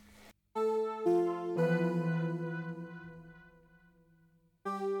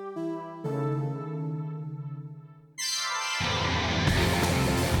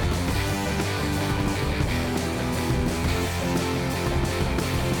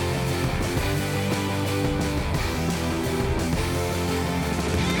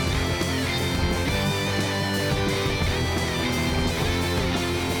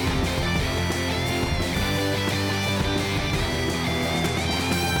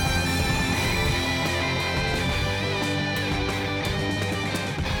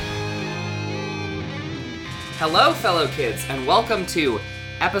Hello, fellow kids, and welcome to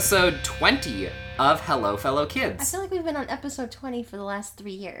episode 20 of Hello, Fellow Kids. I feel like we've been on episode 20 for the last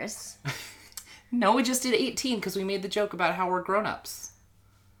 3 years. No, we just did 18 because we made the joke about how we're grown-ups.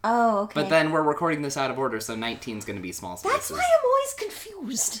 Oh, okay. But then we're recording this out of order, so 19 is going to be small spaces. That's why I'm always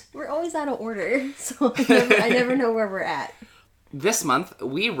confused. We're always out of order, so I never know where we're at. This month,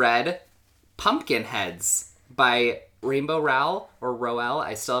 we read Pumpkinheads by Rainbow Rowell, or Rowell.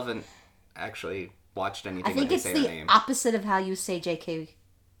 I still haven't actually watched anything I think where it's they say her the name. opposite of how you say J.K.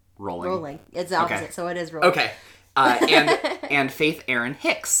 Rowling. It's the opposite, Okay. so it is Rowling. Okay. And Faith Erin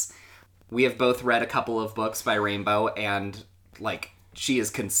Hicks. We have both read a couple of books by Rainbow, and, she is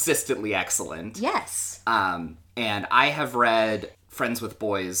consistently excellent. Yes. And I have read Friends with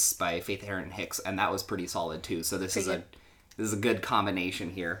Boys by Faith Erin Hicks, and that was pretty solid, too. So this is a good combination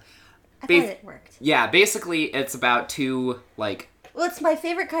here. I thought it worked. Yeah, basically, it's about two, Well, it's my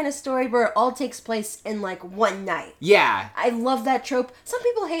favorite kind of story where it all takes place in, one night. Yeah. I love that trope. Some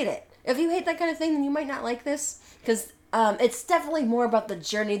people hate it. If you hate that kind of thing, then you might not like this. Because it's definitely more about the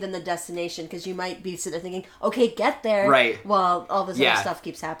journey than the destination. Because you might be sitting there thinking, okay, get there. Right. While all this other stuff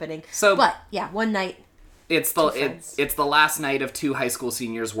keeps happening. So, but, yeah, one night. It's the last night of two high school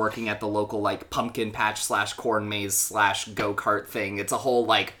seniors working at the local, pumpkin patch / corn maze / go-kart thing. It's a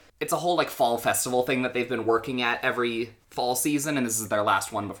whole fall festival thing that they've been working at every fall season, and this is their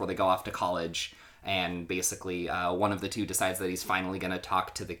last one before they go off to college. And basically, one of the two decides that he's finally going to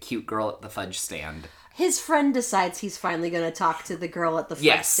talk to the cute girl at the fudge stand. His friend decides he's finally going to talk to the girl at the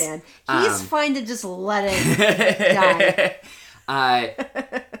fudge stand. He's fine to just let it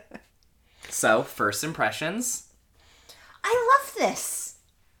die. So, first impressions. I love this.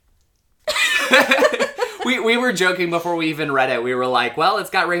 We were joking before we even read it. We were like, well, it's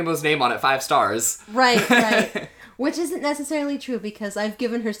got Rainbow's name on it, 5 stars. Right. Which isn't necessarily true because I've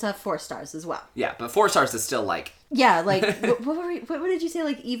given her stuff 4 stars as well. Yeah, but 4 stars is still Yeah, what did you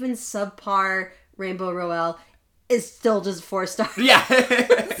say? Even subpar Rainbow Rowell is still just 4 stars. Yeah.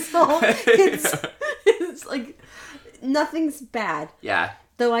 So it's nothing's bad. Yeah.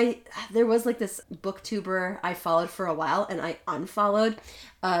 Though there was this booktuber I followed for a while and I unfollowed.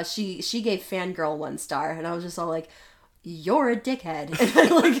 She gave Fangirl 1 star and I was just all like, you're a dickhead.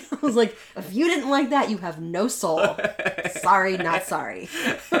 And I was like, if you didn't like that, you have no soul. Sorry, not sorry.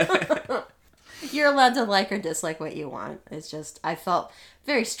 You're allowed to like or dislike what you want. It's just, I felt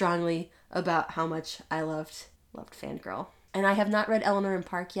very strongly about how much I loved Fangirl. And I have not read Eleanor and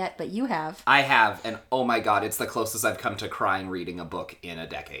Park yet, but you have. I have, and oh my god, it's the closest I've come to crying reading a book in a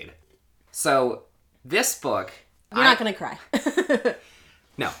decade. So, this book... You're not going to cry.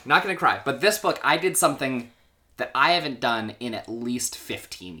 No, not going to cry. But this book, I did something that I haven't done in at least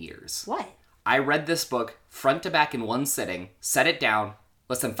 15 years. What? I read this book front to back in one sitting, set it down,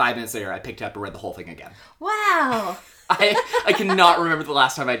 less than 5 minutes later, I picked it up and read the whole thing again. Wow! I cannot remember the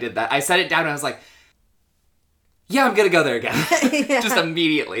last time I did that. I set it down and I was like, yeah, I'm gonna go there again. Yeah. Just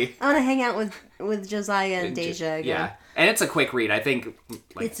immediately. I want to hang out with Josiah and Deja again. Yeah. And it's a quick read. I think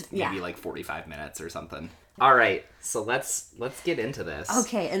maybe 45 minutes or something. All right. So let's get into this.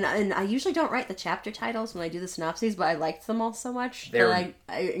 Okay. And I usually don't write the chapter titles when I do the synopses, but I liked them all so much They're that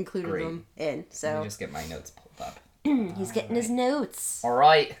I included great. them in. So Let me just get my notes pulled up. He's getting his notes. All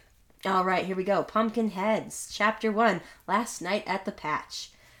right. All right, here we go. Pumpkinheads, Chapter 1, Last Night at the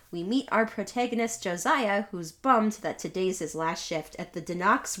Patch. We meet our protagonist, Josiah, who's bummed that today's his last shift at the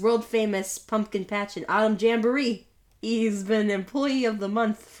Denox world-famous Pumpkin Patch and Autumn Jamboree. He's been Employee of the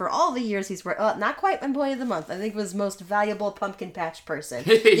Month for all the years he's worked. Not quite Employee of the Month. I think it was Most Valuable Pumpkin Patch Person.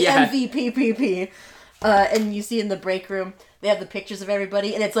 The Yeah. MVPPP. And you see in the break room, they have the pictures of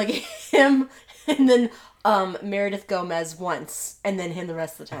everybody, and it's him, and then Meredith Gomez once, and then him the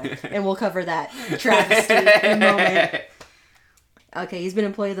rest of the time. And we'll cover that travesty in a moment. Okay, he's been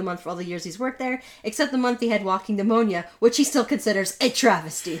Employee of the Month for all the years he's worked there, except the month he had walking pneumonia, which he still considers a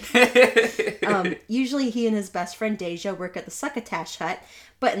travesty. Usually he and his best friend Deja work at the Succotash Hut,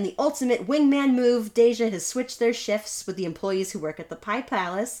 but in the ultimate wingman move, Deja has switched their shifts with the employees who work at the Pie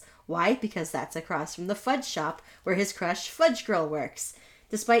Palace. Why? Because that's across from the Fudge Shop, where his crush Fudge Girl works.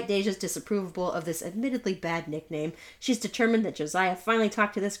 Despite Deja's disapproval of this admittedly bad nickname, she's determined that Josiah finally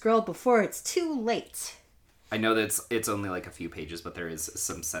talked to this girl before it's too late. I know that it's only a few pages, but there is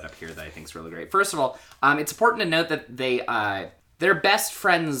some setup here that I think is really great. First of all, it's important to note that they're best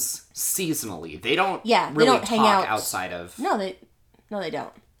friends seasonally. They don't talk hang out outside of... No, they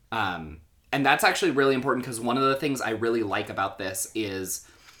don't. And that's actually really important because one of the things I really like about this is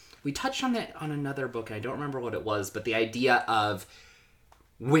we touched on it on another book, and I don't remember what it was, but the idea of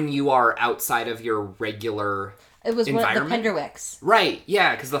when you are outside of your regular It was the environment. Penderwicks. Right,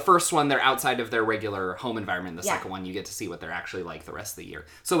 yeah, because the first one, they're outside of their regular home environment. The Yeah. second one, you get to see what they're actually like the rest of the year.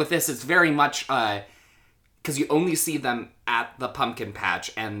 So with this, it's very much, because you only see them at the pumpkin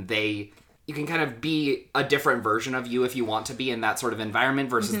patch, and you can kind of be a different version of you if you want to be in that sort of environment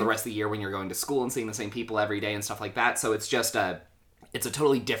versus the rest of the year when you're going to school and seeing the same people every day and stuff like that. So it's just it's a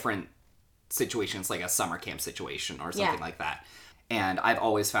totally different situation. It's like a summer camp situation or something like that. And I've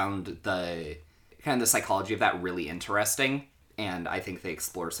always found the psychology of that really interesting, and I think they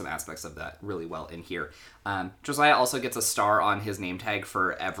explore some aspects of that really well in here. Josiah also gets a star on his name tag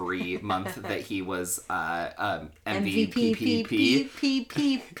for every month that he was MVP. And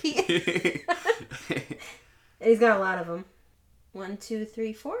he's got a lot of them. 1, 2,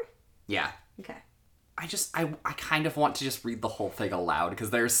 3, 4? Yeah. Okay. I kind of want to just read the whole thing aloud because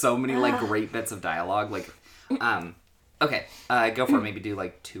there's so many like great bits of dialogue. Like, okay, go for it. Maybe do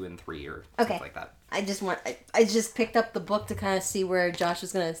like 2 and 3 or something like that. I just picked up the book to kind of see where Josh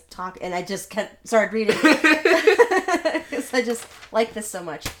was going to talk, and I just started reading. Because I just like this so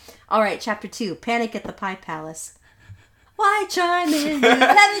much. All right, chapter 2, Panic at the Pie Palace. Why chime in?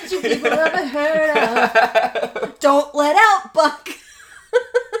 Haven't you people ever heard of? Don't let out, Buck.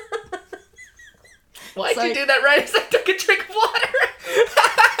 Why'd you do that right as I took a drink of water?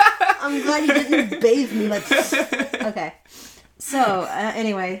 I'm glad you didn't bathe me. Okay. So,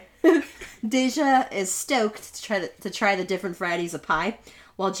 anyway, Deja is stoked to try the different varieties of pie,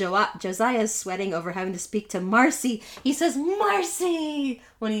 while Josiah is sweating over having to speak to Marcy. He says, Marcy,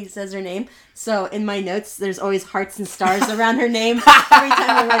 when he says her name. So, in my notes, there's always hearts and stars around her name every time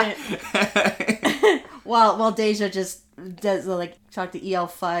I write it. while Deja just does, like, talk to E.L.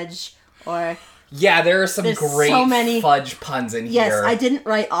 Fudge, or... Yeah, there are some great so many fudge puns in here. Yes, I didn't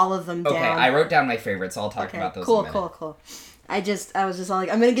write all of them down. Okay, I wrote down my favorites, so I'll talk about those in a minute. Cool. I was just all like,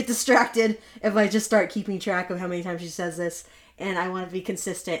 I'm going to get distracted if I just start keeping track of how many times she says this. And I want to be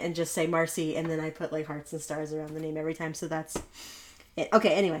consistent and just say Marcy, and then I put like hearts and stars around the name every time, so that's it.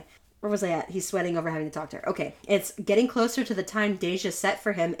 Okay, anyway. Where was I at? He's sweating over having to talk to her. Okay, it's getting closer to the time Deja set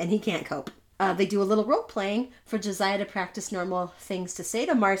for him, and he can't cope. They do a little role-playing for Josiah to practice normal things to say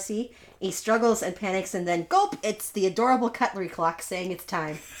to Marcy. He struggles and panics, and then, gulp, it's the adorable cutlery clock saying it's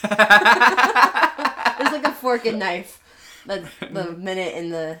time. There's like a fork and knife. The minute in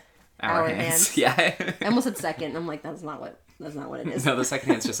the hour hands. Yeah. I almost said second. I'm like, that's not what it is. No, the second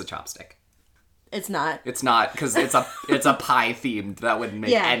hand's just a chopstick. It's not. It's not, because it's a pie themed. That wouldn't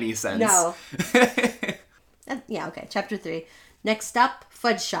make any sense. No. Yeah, okay. Chapter 3. Next stop,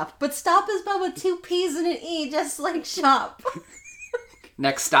 Fudge Shop. But stop is spelled with 2 P's and an E, just like shop.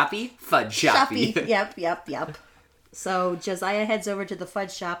 Next stoppy, Fudge Shoppy. Yep. So Josiah heads over to the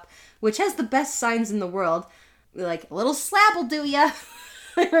Fudge Shop, which has the best signs in the world. Like, a little slab will do ya.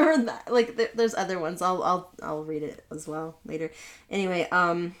 I remember that. Like, there's other ones. I'll read it as well later. Anyway,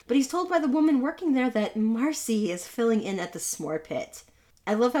 but he's told by the woman working there that Marcy is filling in at the s'more pit.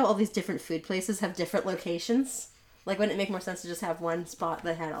 I love how all these different food places have different locations. Like, wouldn't it make more sense to just have one spot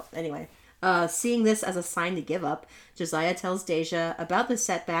that had all... Anyway. Seeing this as a sign to give up, Josiah tells Deja about the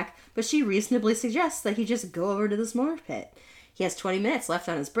setback, but she reasonably suggests that he just go over to the s'more pit. He has 20 minutes left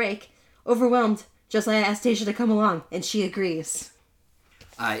on his break. Overwhelmed, Josiah asks Deja to come along, and she agrees.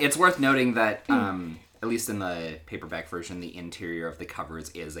 It's worth noting that, at least in the paperback version, the interior of the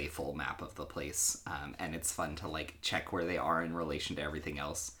covers is a full map of the place, and it's fun to, like, check where they are in relation to everything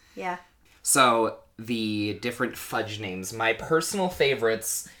else. Yeah. So, the different fudge names. My personal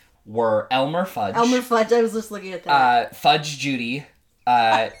favorites were Elmer Fudge. Elmer Fudge, I was just looking at that. Fudge Judy.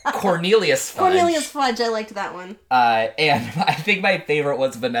 Cornelius Fudge. Cornelius Fudge, I liked that one. And I think my favorite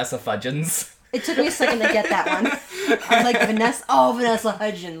was Vanessa Fudgens. It took me a second to get that one. I was like, Vanessa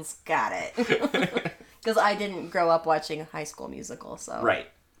Hudgens. Got it. Because I didn't grow up watching High School Musical, so... Right.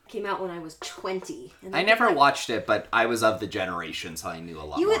 Came out when I was 20. And I never watched it, but I was of the generation, so I knew a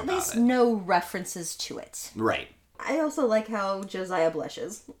lot more about it. You at least know references to it. Right. I also like how Josiah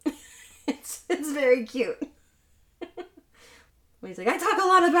blushes. It's very cute. When he's like, I talk a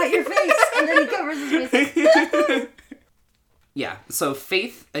lot about your face, and then he covers his face. Yeah, so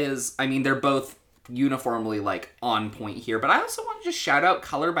Faith is, I mean, they're both uniformly, like, on point here, but I also want to just shout out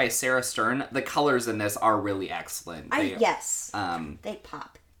Color by Sarah Stern. The colors in this are really excellent. Yes. They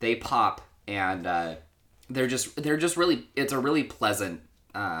pop. They pop, and they're just really, it's a really pleasant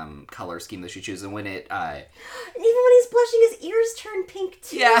color scheme that she chooses, and when it... And even when he's blushing, his ears turn pink,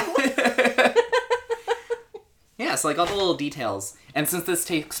 too. Yeah. Yeah, so, like, all the little details. And since this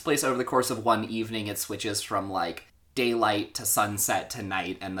takes place over the course of one evening, it switches from, like, daylight to sunset to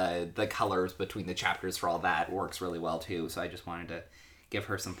night, and the colors between the chapters for all that works really well, too. So I just wanted to give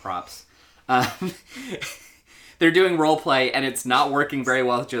her some props. they're doing role play, and it's not working very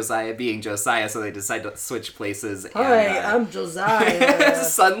well with Josiah being Josiah, so they decide to switch places. Hi, I'm Josiah.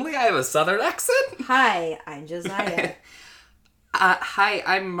 Suddenly I have a southern accent? Hi, I'm Josiah. Hi,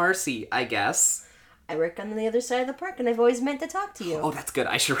 I'm Marcy, I guess. I work on the other side of the park, and I've always meant to talk to you. Oh, that's good.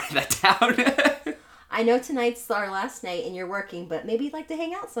 I should write that down. I know tonight's our last night, and you're working, but maybe you'd like to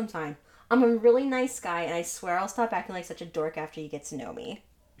hang out sometime. I'm a really nice guy, and I swear I'll stop acting like such a dork after you get to know me.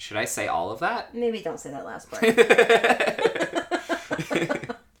 Should I say all of that? Maybe don't say that last part.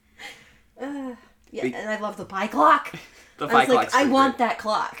 Yeah, and I love the pie clock. The pie clock's I want that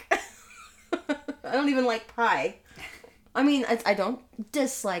clock. I don't even like pie. I mean, I don't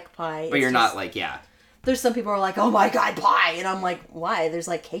dislike pie. But you're not like, yeah. There's some people who are like, oh my god, pie! And I'm like, why? There's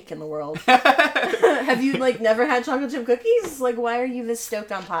like cake in the world. Have you like never had chocolate chip cookies? Like, why are you this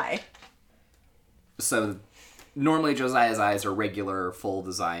stoked on pie? So, normally Josiah's eyes are regular, full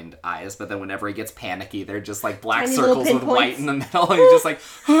designed eyes, but then whenever he gets panicky, they're just like black Tiny circles with white in the middle, and he's just like,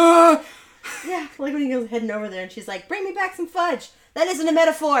 ah! Yeah, like when he goes heading over there and she's like, bring me back some fudge. That isn't a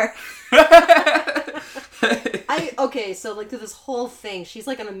metaphor. Okay, so like through this whole thing, she's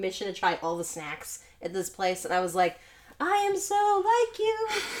like on a mission to try all the snacks at this place, and I was like, I am so like you.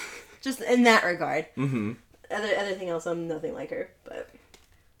 Just in that regard. Mm-hmm. Everything else, I'm nothing like her, but...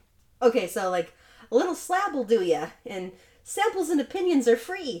 Okay, so like, a little slab will do ya, and samples and opinions are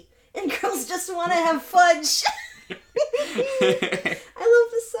free, and girls just want to have fudge. I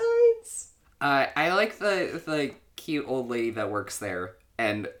love the signs. I like the cute old lady that works there.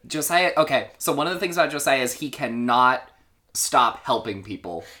 And Josiah, okay, so one of the things about Josiah is he cannot stop helping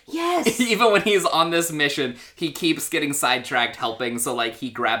people. Yes! Even when he's on this mission, he keeps getting sidetracked helping, so like he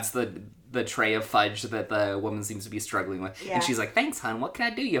grabs the tray of fudge that the woman seems to be struggling with. Yeah. And she's like, thanks, hon, what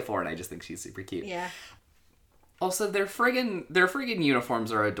can I do you for? And I just think she's super cute. Yeah. Also, their friggin'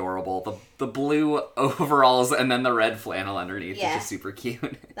 uniforms are adorable. The blue overalls and then the red flannel underneath is just super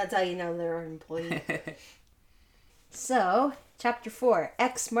cute. That's how you know they're an employee. So, Chapter 4,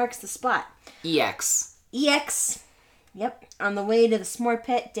 X marks the spot. EX. EX. Yep. On the way to the s'more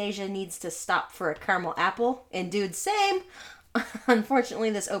pit, Deja needs to stop for a caramel apple. And dude, same. Unfortunately,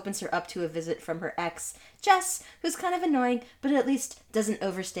 this opens her up to a visit from her ex, Jess, who's kind of annoying, but at least doesn't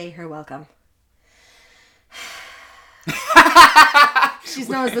overstay her welcome. She's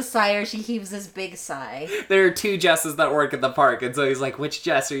known as the Sire. She heaves this big sigh. There are two Jesses that work at the park, and so he's like, which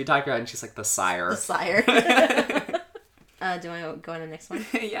Jess are you talking about? And she's like, the Sire. The Sire. Do I go on the next one?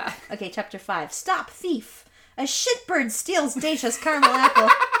 Yeah. Okay, Chapter 5. Stop, thief! A shitbird steals Deja's caramel apple.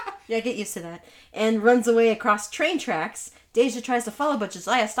 Yeah, get used to that. And runs away across train tracks. Deja tries to follow, but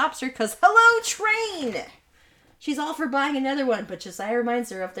Josiah stops her because, hello, train! She's all for buying another one, but Josiah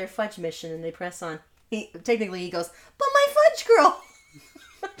reminds her of their fudge mission, and they press on. Technically, he goes, but my fudge girl!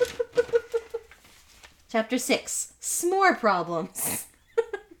 Chapter 6. S'more problems.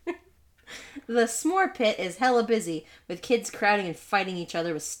 The s'more pit is hella busy, with kids crowding and fighting each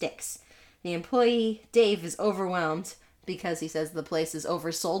other with sticks. The employee, Dave, is overwhelmed because he says the place is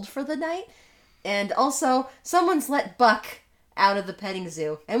oversold for the night. And also, someone's let Buck out of the petting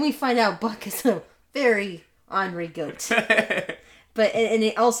zoo. And we find out Buck is a very ornery goat. And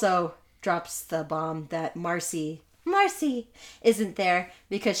it also drops the bomb that Marcy isn't there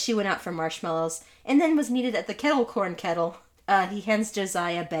because she went out for marshmallows and then was needed at the kettle corn kettle. He hands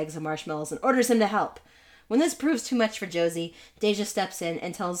Josiah bags of marshmallows and orders him to help. When this proves too much for Josie, Deja steps in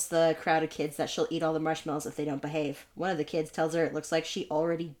and tells the crowd of kids that she'll eat all the marshmallows if they don't behave. One of the kids tells her it looks like she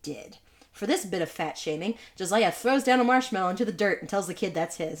already did. For this bit of fat shaming, Josiah throws down a marshmallow into the dirt and tells the kid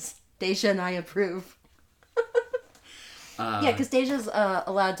that's his. Deja and I approve. Yeah, because Deja's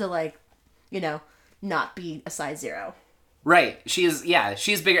allowed to, not be a size 0. Right. She's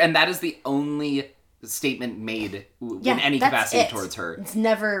bigger, and that is the only statement made in any capacity towards her. It's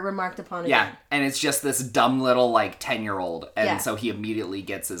never remarked upon again. Yeah, and it's just this dumb little, 10-year-old, and so he immediately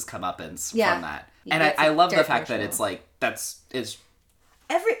gets his comeuppance from that. And I love the fact that it's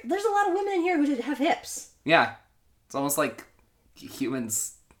there's a lot of women in here who have hips. Yeah. It's almost like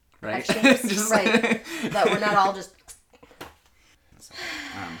humans, right? Just, right. That we're not all just...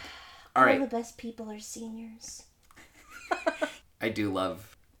 all right. All the best people are seniors. I do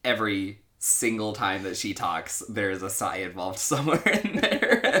love every single time that she talks, there is a sigh involved somewhere in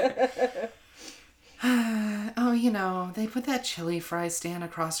there. Oh, they put that chili fry stand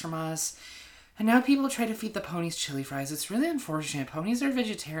across from us, and now people try to feed the ponies chili fries. It's really unfortunate. Ponies are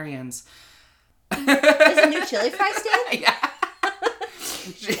vegetarians. There's a new chili fry stand? Yeah.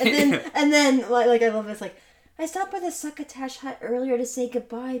 and then I love this, I stopped by the succotash hut earlier to say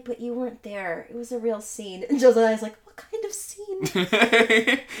goodbye, but you weren't there. It was a real scene. And Josiah's like, what kind of scene? Because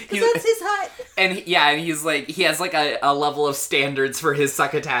that's his hut. And he's like, he has like a level of standards for his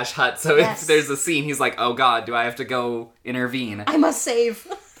succotash hut. So if there's a scene, he's like, oh god, do I have to go intervene? I must save.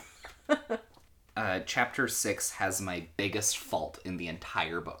 Chapter 6 has my biggest fault in the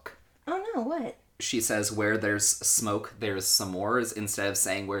entire book. Oh no, what? She says, where there's smoke, there's s'mores, instead of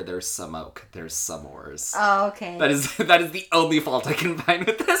saying where there's smoke, there's s'mores. Oh, okay. That is the only fault I can find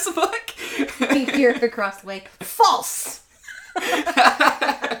with this book. You hear it across the way. False!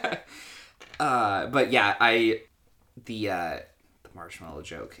 But yeah, the marshmallow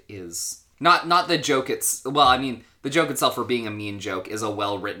joke is not the joke the joke itself for being a mean joke is a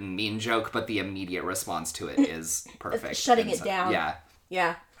well-written mean joke, but the immediate response to it is perfect. Shutting it down. Yeah.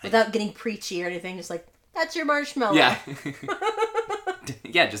 Yeah. Without getting preachy or anything, just like, that's your marshmallow. Yeah.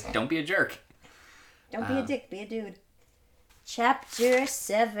 Yeah, just don't be a jerk. Don't be a dick, be a dude. Chapter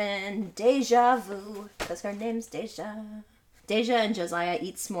 7, Deja Vu, because her name's Deja. Deja and Josiah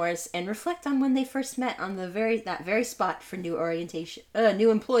eat s'mores and reflect on when they first met on that very spot for new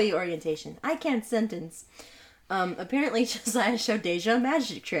employee orientation. I can't sentence. Apparently Josiah showed Deja a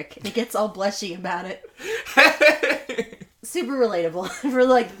magic trick, and he gets all blushy about it. Super relatable. For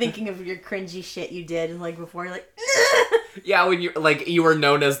like thinking of your cringy shit you did, and like before you're like, yeah, when you were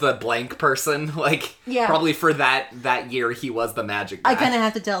known as the blank person, like probably for that year he was the magic guy. I kind of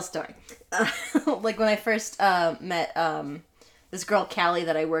have to tell a story. Like when I first met this girl Callie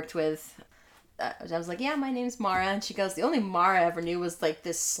that I worked with, I was like, yeah, my name's Mara, and she goes, the only Mara I ever knew was like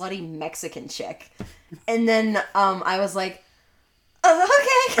this slutty Mexican chick, and then I was like,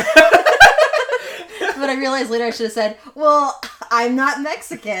 oh, okay. But I realized later I should have said, well, I'm not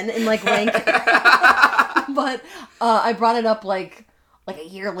Mexican, and like wink. But I brought it up like a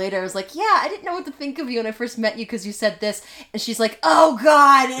year later. I was like, yeah, I didn't know what to think of you when I first met you because you said this. And she's like, oh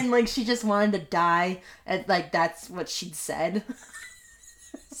god, and like she just wanted to die, and like that's what she'd said.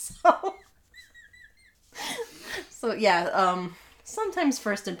 So yeah, sometimes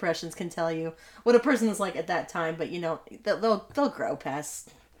first impressions can tell you what a person is like at that time, but you know, they'll grow past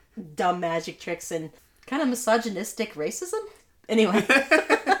dumb magic tricks and kind of misogynistic racism. Anyway.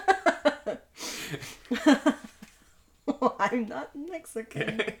 Well, I'm not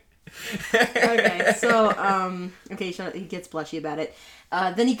Mexican. Okay, so, he gets blushy about it.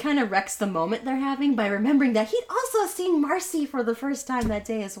 Then he kind of wrecks the moment they're having by remembering that he'd also seen Marcy for the first time that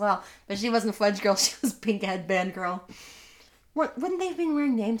day as well. But she wasn't Fudge Girl, she was Pink Headband Girl. Wouldn't they have been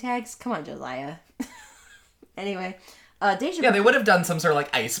wearing name tags? Come on, Josiah. Anyway, Deja... Yeah, they would have done some sort of,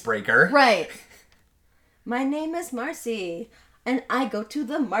 like, icebreaker. Right. My name is Marcy, and I go to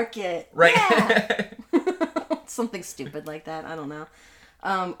the market. Right. Yeah! Something stupid like that. I don't know.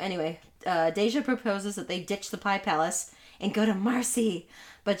 Anyway, Deja proposes that they ditch the Pie Palace and go to Marcy,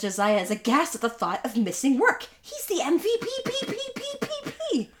 but Josiah is aghast at the thought of missing work. He's the MVP.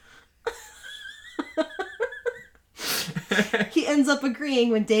 He ends up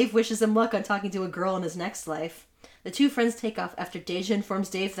agreeing when Dave wishes him luck on talking to a girl in his next life. The two friends take off after Deja informs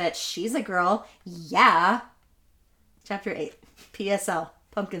Dave that she's a girl. Yeah. Chapter 8. PSL.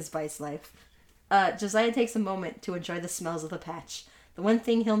 Pumpkin Spice Life. Josiah takes a moment to enjoy the smells of the patch. The one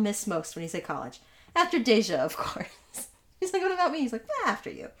thing he'll miss most when he's at college. After Deja, of course. He's like, what about me? He's like, after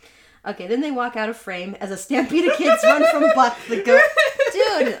you. Okay, then they walk out of frame as a stampede of kids run from Buck the goat.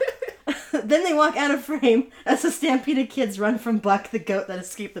 Dude! Then they walk out of frame as a stampede of kids run from Buck the goat that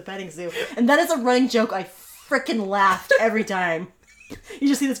escaped the petting zoo. And that is a running joke. I frickin' laughed every time. You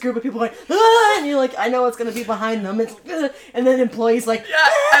just see this group of people going, ah! And you're like, I know what's going to be behind them. It's, and then employees like, yeah,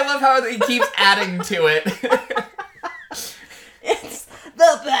 I love how he keeps adding to it. It's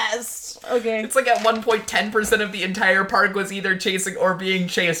the best. Okay. It's like at one point 10% of the entire park was either chasing or being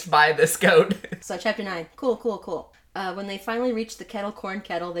chased by this goat. So chapter 9. Cool. When they finally reach the kettle corn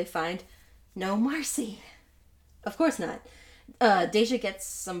kettle, they find no Marcy. Of course not. Deja gets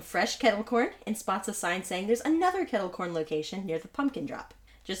some fresh kettle corn and spots a sign saying there's another kettle corn location near the pumpkin drop.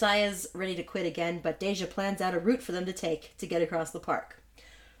 Josiah's ready to quit again, but Deja plans out a route for them to take to get across the park.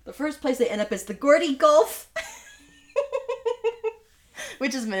 The first place they end up is the Gordy Golf,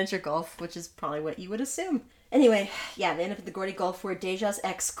 which is miniature golf, which is probably what you would assume. Anyway, yeah, they end up at the Gordy Golf where Deja's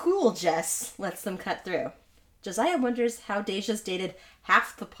ex, Cool Jess, lets them cut through. Josiah wonders how Deja's dated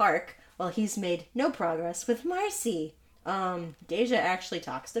half the park while he's made no progress with Marcy. Deja actually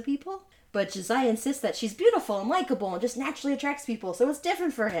talks to people, but Josiah insists that she's beautiful and likable and just naturally attracts people, so it's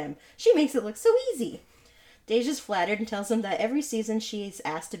different for him. She makes it look so easy. Deja's flattered and tells him that every season she's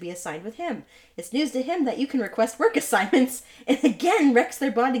asked to be assigned with him. It's news to him that you can request work assignments, and again wrecks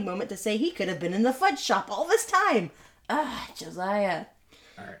their bonding moment to say he could have been in the fudge shop all this time. Josiah.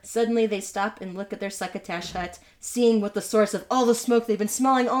 Right. Suddenly they stop and look at their succotash hut, seeing what the source of all the smoke they've been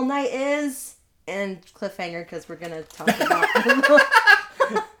smelling all night is... And cliffhanger, because we're going to talk about...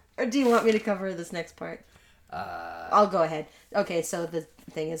 Or do you want me to cover this next part? I'll go ahead. Okay, so the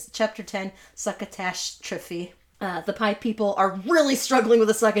thing is, Chapter 10, Succotastrophe. The Pie people are really struggling with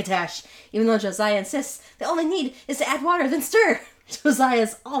the succotash, even though Josiah insists that all they need is to add water, then stir.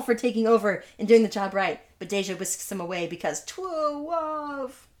 Josiah's all for taking over and doing the job right, but Deja whisks him away because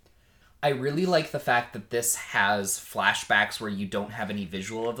love. I really like the fact that this has flashbacks where you don't have any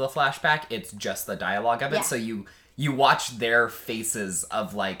visual of the flashback, it's just the dialogue of it, so you watch their faces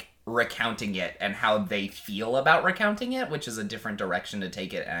of, like, recounting it and how they feel about recounting it, which is a different direction to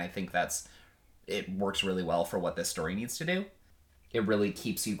take it, and I think it works really well for what this story needs to do. It really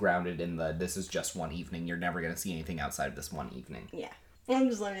keeps you grounded in this is just one evening. You're never going to see anything outside of this one evening. Yeah. I'm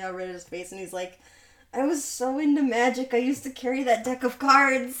just looking at Ritter's face, and he's like, I was so into magic, I used to carry that deck of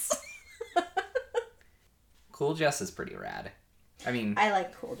cards. Cool Jess is pretty rad. I mean... I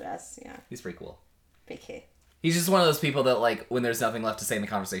like Cool Jess, yeah. He's pretty cool. PK. He's just one of those people that, like, when there's nothing left to say in the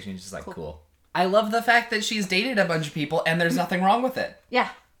conversation, he's just like, cool. I love the fact that she's dated a bunch of people, and there's nothing wrong with it. Yeah.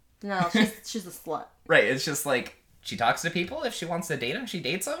 No, she's a slut. Right, it's just like, she talks to people, if she wants to date them, she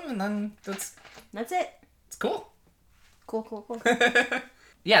dates them, and then that's it. It's cool. Cool.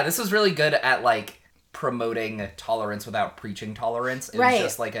 Yeah, this was really good at, like, promoting tolerance without preaching tolerance. It was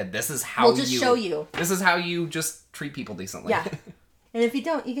just like this is how we'll just show you. This is how you just treat people decently. Yeah. And if you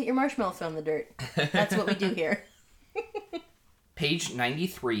don't, you get your marshmallow thrown in the dirt. That's what we do here. Page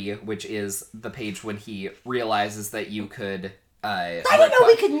 93, which is the page when he realizes that you could... I didn't know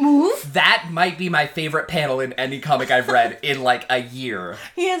we could move! That might be my favorite panel in any comic I've read in, like, a year.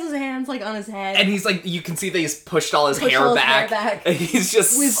 He has his hands, like, on his head. And he's, like, you can see that he's pushed all his hair back. And he's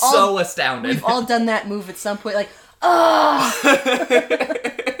just astounded. We've all done that move at some point, like, oh!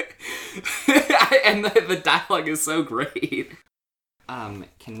 And the dialogue is so great.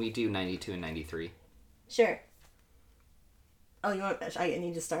 Can we do 92 and 93? Sure. Oh, you want... I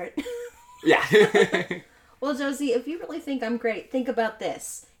need to start? Yeah. Well, Josie, if you really think I'm great, think about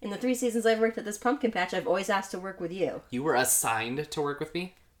this. In the 3 seasons I've worked at this pumpkin patch, I've always asked to work with you. You were assigned to work with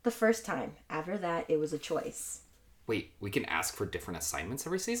me? The first time. After that, it was a choice. Wait, we can ask for different assignments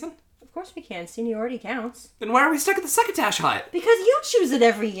every season? Of course we can. Seniority counts. Then why are we stuck at the Succotash Hut? Because you choose it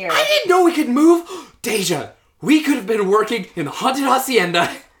every year. I didn't know we could move! Deja, we could have been working in the Haunted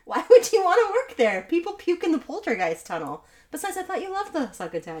Hacienda. Why would you want to work there? People puke in the Poltergeist tunnel. Besides, I thought you loved the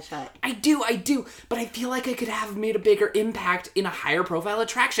Succotash Hut. I do, but I feel like I could have made a bigger impact in a higher profile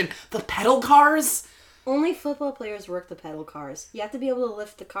attraction. The pedal cars? Only football players work the pedal cars. You have to be able to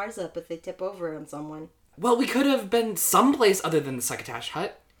lift the cars up if they tip over on someone. Well, we could have been someplace other than the Succotash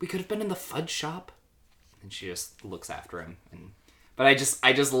Hut. We could have been in the fudge shop. And she just looks after him. But I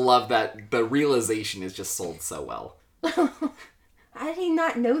just love that the realization is just sold so well. How did he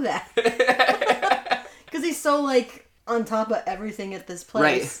not know that? Because he's so, like... on top of everything at this place.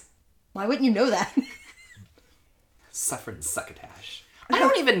 Right. Why wouldn't you know that? Suffering Succotash. I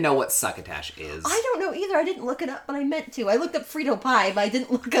don't even know what Succotash is. I don't know either. I didn't look it up, but I meant to. I looked up Frito Pie, but I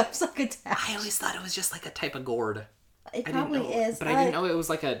didn't look up Succotash. I always thought it was just like a type of gourd. It probably is. But I didn't know it was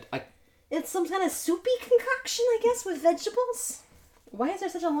like a... It's some kind of soupy concoction, I guess, with vegetables? Why is there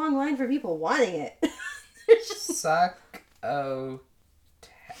such a long line for people wanting it?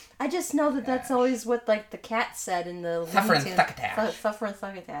 I just know that that's always what, like, the cat said in the... Suffering Succotash. Suffering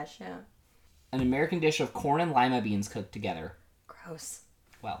Succotash, yeah. An American dish of corn and lima beans cooked together. Gross.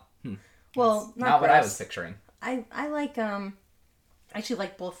 Well, Well, not what I was picturing. I like, I actually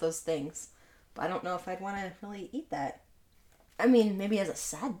like both those things. But I don't know if I'd want to really eat that. I mean, maybe as a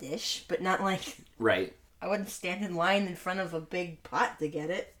side dish, but not like... Right. I wouldn't stand in line in front of a big pot to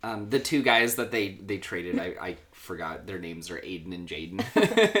get it. The 2 guys that they traded, I forgot their names are Aiden and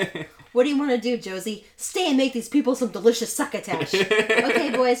Jaden. What do you want to do, Josie? Stay and make these people some delicious succotash.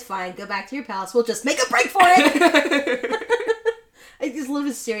 Okay, boys, fine. Go back to your palace. We'll just make a break for it. I just love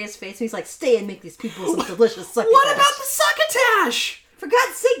his serious face. He's like, stay and make these people some delicious succotash. What about the succotash? For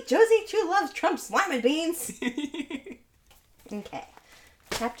God's sake, Josie too loves Trump's lima beans. Okay.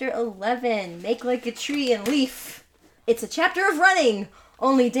 Chapter 11, Make Like a Tree and Leaf. It's a chapter of running.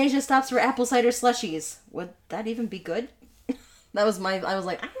 Only Deja stops for apple cider slushies. Would that even be good? I was like, I don't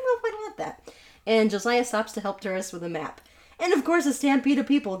know if I'd want that. And Josiah stops to help tourists with a map. And of course a stampede of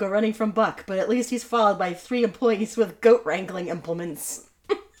people go running from Buck, but at least he's followed by 3 employees with goat wrangling implements.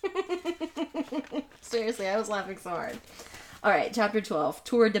 Seriously, I was laughing so hard. Alright, chapter 12,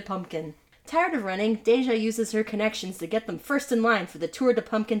 Tour de Pumpkin. Tired of running, Deja uses her connections to get them first in line for the Tour de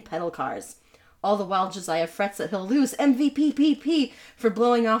Pumpkin pedal cars. All the while, Josiah frets that he'll lose MVP for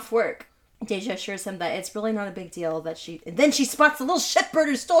blowing off work. Deja assures him that it's really not a big deal that she... And then she spots the little shitbird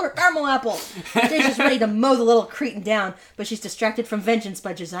who stole her caramel apple. Deja's ready to mow the little cretin down, but she's distracted from vengeance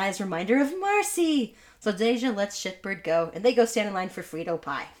by Josiah's reminder of Marcy. So Deja lets shitbird go, and they go stand in line for Frito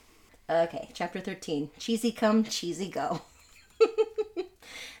pie. Okay, chapter 13. Cheesy come, cheesy go.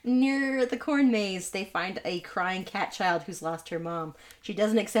 Near the corn maze, they find a crying cat child who's lost her mom. She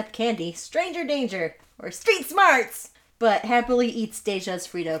doesn't accept candy, stranger danger, or street smarts, but happily eats Deja's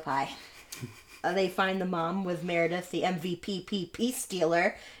Frito pie. They find the mom with Meredith, the MVP peace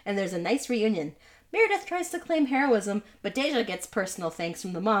stealer, and there's a nice reunion. Meredith tries to claim heroism, but Deja gets personal thanks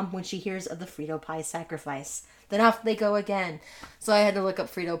from the mom when she hears of the Frito pie sacrifice. Then off they go again. So I had to look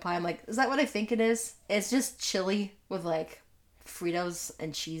up Frito pie. I'm like, is that what I think it is? It's just chili with, like, Fritos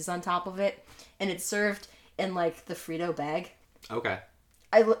and cheese on top of it. And it's served in, like, the Frito bag. Okay.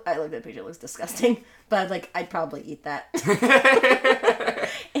 I looked at the picture. It looks disgusting. But, like, I'd probably eat that.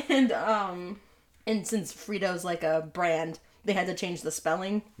 And since Frito's like a brand, they had to change the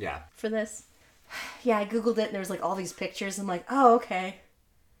spelling for this. Yeah, I Googled it and there was like all these pictures. I'm like, oh, okay.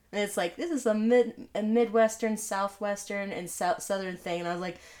 And it's like, this is a Midwestern, Southwestern, and Southern thing. And I was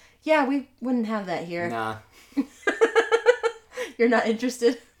like, yeah, we wouldn't have that here. Nah. You're not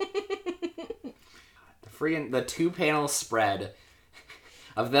interested? The 2-panel spread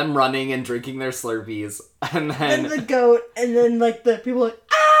of them running and drinking their Slurpees. And then the goat. And then like the people like,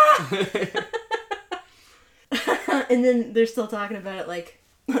 ah! And then they're still talking about it like,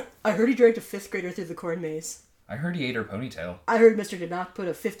 I heard he dragged a 5th grader through the corn maze. I heard he ate her ponytail. I heard Mr. Denok put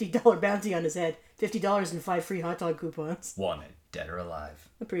a $50 bounty on his head. $50 and 5 free hot dog coupons. Wanted, dead or alive.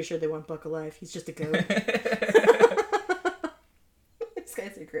 I'm pretty sure they want Buck alive. He's just a goat. These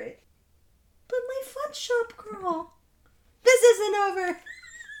guys are great. But my fun shop girl. This isn't over.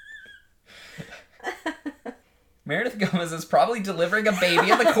 Meredith Gomez is probably delivering a baby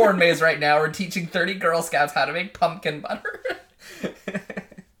in the corn maze right now or teaching 30 Girl Scouts how to make pumpkin butter.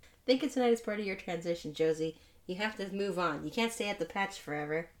 Thinking tonight is part of your transition, Josie. You have to move on. You can't stay at the patch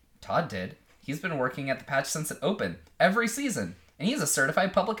forever. Todd did. He's been working at the patch since it opened, every season. And he's a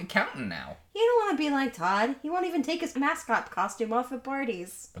certified public accountant now. You don't want to be like Todd. He won't even take his mascot costume off at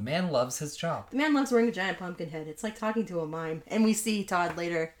parties. The man loves his job. The man loves wearing a giant pumpkin head. It's like talking to a mime. And we see Todd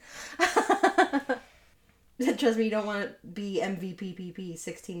later. Trust me, you don't want to be MVP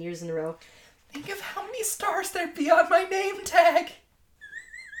 16 years in a row. Think of how many stars there'd be on my name tag.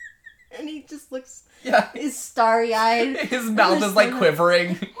 And he just looks... Yeah. He's starry-eyed. His mouth is like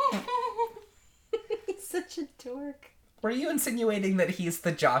quivering. He's such a dork. Were you insinuating that he's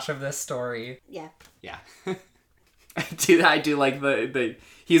the Josh of this story? Yeah. Yeah. I do like the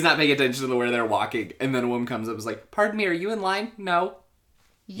he's not paying attention to where they're walking, and then a woman comes up and is like, pardon me, are you in line? No.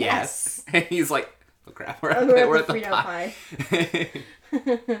 Yes. And he's like, oh crap, we're at the pie.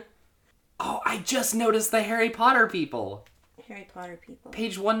 Oh, I just noticed the Harry Potter people. Harry Potter people.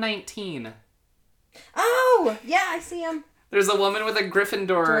 Page 119. Oh! Yeah, I see him. There's a woman with a Gryffindor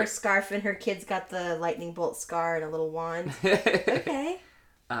Door scarf, and her kid's got the lightning bolt scar and a little wand. Okay.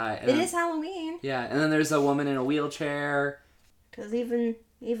 It is Halloween. Yeah, and then there's a woman in a wheelchair. Because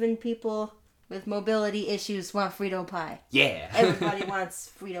even people with mobility issues want Frito pie. Yeah. Everybody wants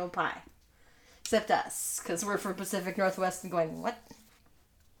Frito pie. Except us, because we're from Pacific Northwest and going, what?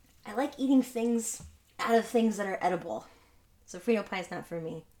 I like eating things out of things that are edible. So Frito pie's not for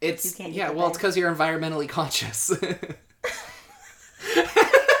me. It's because you're environmentally conscious.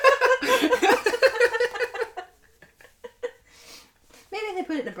 Maybe they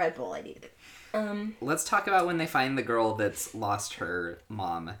put it in a bread bowl. I'd eat it. Let's talk about when they find the girl that's lost her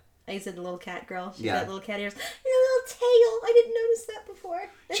mom. I said the little cat girl. She's yeah. That little cat ears. And a little tail. I didn't notice that before.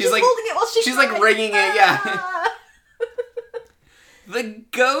 And she's like holding it while she's like wringing it. Yeah. Ah! The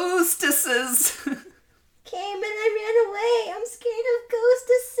ghostesses came and I ran away. I'm scared of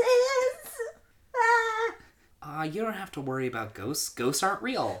ghostesses. Ah. You don't have to worry about ghosts. Ghosts aren't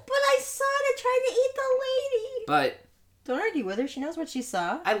real. But I saw it trying to eat the lady. But don't argue with her. She knows what she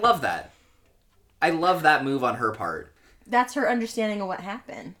saw. I love that. I love that move on her part. That's her understanding of what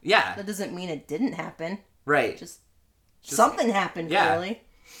happened. Yeah. That doesn't mean it didn't happen. Right. Just something happened, clearly.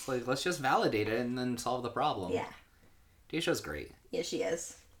 It's like, let's just validate it and then solve the problem. Yeah. Deisha's great. Yeah, she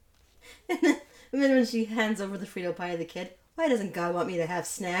is. And then when she hands over the Frito pie to the kid, why doesn't God want me to have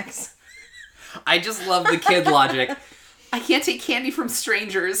snacks? I just love the kid logic. I can't take candy from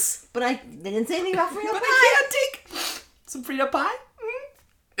strangers. But they didn't say anything about Frito pie. But I can't take some Frito pie?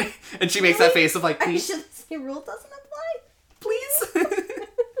 And she makes that face of like, please. Your rule doesn't apply. Please.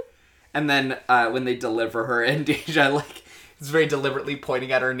 And then when they deliver her, and Deja is very deliberately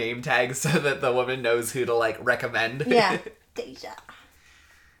pointing at her name tag so that the woman knows who to recommend. Yeah. Deja.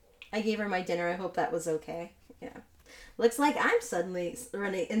 I gave her my dinner. I hope that was okay. Yeah. Looks like I'm suddenly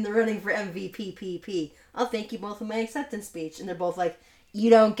in the running for MVP PP. I'll thank you both in my acceptance speech. And they're both like, you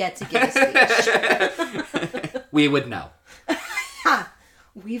don't get to give a speech. We would know. Ha!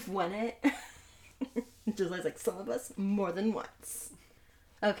 We've won it. Just like some of us more than once.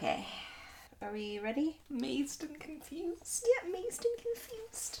 Okay. Are we ready? Mazed and confused. Yeah, mazed and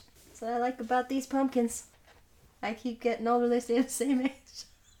confused. That's what I like about these pumpkins. I keep getting older, they stay the same age.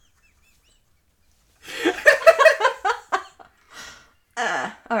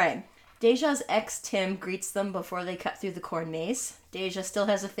 Alright. Deja's ex, Tim, greets them before they cut through the corn maze. Deja still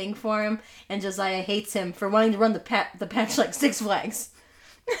has a thing for him, and Josiah hates him for wanting to run the patch like Six Flags.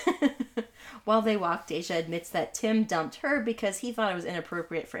 While they walk, Deja admits that Tim dumped her because he thought it was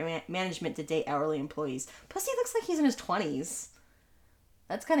inappropriate for management to date hourly employees. Plus, he looks like he's in his 20s.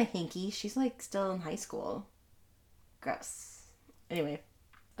 That's kind of hinky. She's, like, still in high school. Gross. Anyway.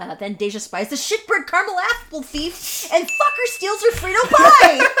 Then Deja spies the shitbird caramel apple thief, and fucker steals her Frito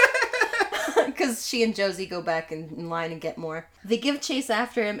pie! Because she and Josie go back in line and get more. They give chase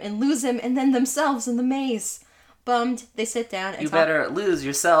after him and lose him, and then themselves in the maze. Bummed, they sit down and You better lose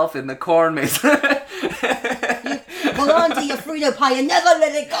yourself in the corn maze. Hold on to your Frito pie and never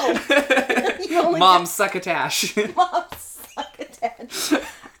let it go! Mom, succotash. Mom, succotash.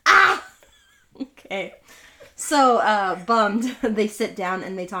 Ah! Okay. So, bummed, they sit down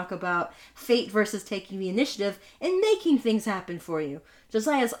and they talk about fate versus taking the initiative and making things happen for you.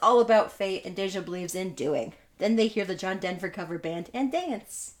 Josiah's all about fate and Deja believes in doing. Then they hear the John Denver cover band and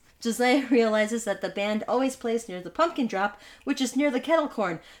dance. Josiah realizes that the band always plays near the pumpkin drop, which is near the kettle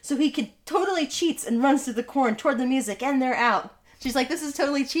corn, so he totally cheats and runs through the corn toward the music, and they're out. She's like, this is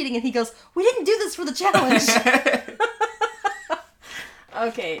totally cheating, and he goes, we didn't do this for the challenge.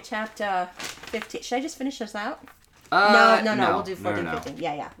 Okay, chapter 15. Should I just finish this out? No, we'll do 14, 15.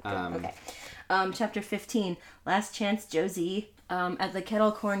 Yeah, okay. Chapter 15, Last Chance Josie. At the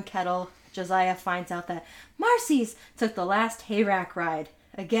kettle corn kettle, Josiah finds out that Marcy's took the last hayrack ride.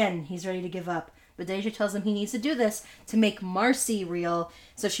 Again, he's ready to give up. But Deja tells him he needs to do this to make Marcy real,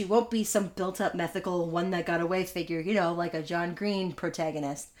 so she won't be some built-up mythical one-that-got-away figure, you know, like a John Green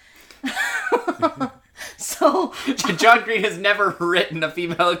protagonist. So... John Green has never written a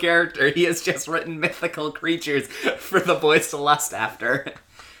female character. He has just written mythical creatures for the boys to lust after.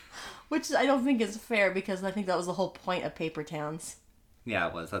 Which I don't think is fair, because I think that was the whole point of Paper Towns. Yeah,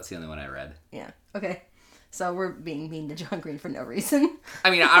 it was. That's the only one I read. Yeah. Okay. So we're being mean to John Green for no reason. I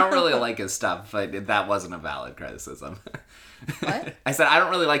mean, I don't really like his stuff, but that wasn't a valid criticism. What? I said I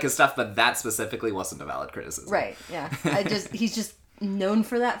don't really like his stuff, but that specifically wasn't a valid criticism. Right, yeah. He's just known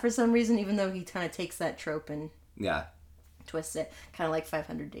for that for some reason, even though he kind of takes that trope and twists it. Kind of like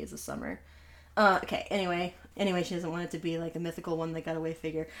 500 Days of Summer. Okay, anyway, she doesn't want it to be like a mythical one that got away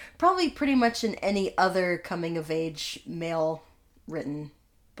figure. Probably pretty much in any other coming-of-age male-written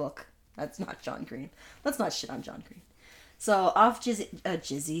book. That's not John Green. Let's not shit on John Green. So, off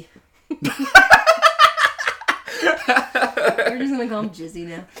Jizzy. We're just gonna call him Jizzy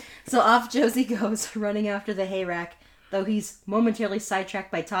now. So, off Josie goes, running after the hayrack, though he's momentarily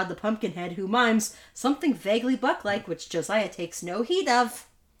sidetracked by Todd the Pumpkinhead, who mimes something vaguely Buck-like, which Josiah takes no heed of.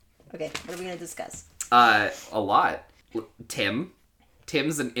 Okay, what are we gonna discuss? A lot.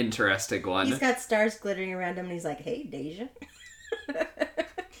 Tim's an interesting one. He's got stars glittering around him, and he's like, hey, Deja.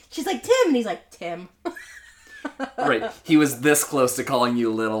 She's like, Tim! And he's like, Tim. Right. He was this close to calling you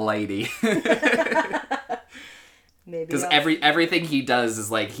little lady. Maybe. Because everything he does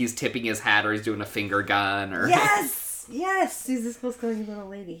is like he's tipping his hat or he's doing a finger gun or... Yes! He's this close to calling you little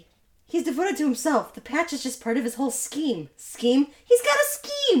lady. He's devoted to himself. The patch is just part of his whole scheme. Scheme? He's got a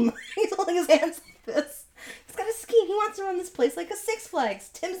scheme! He's holding his hands like this. He's got a scheme. He wants to run this place like a Six Flags.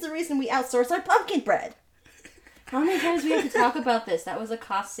 Tim's the reason we outsource our pumpkin bread. How many times we have to talk about this? That was a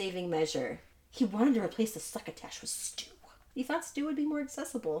cost-saving measure. He wanted to replace the succotash with stew. He thought stew would be more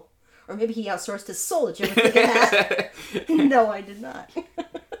accessible. Or maybe he outsourced his soul. Did you ever think of that? No, I did not.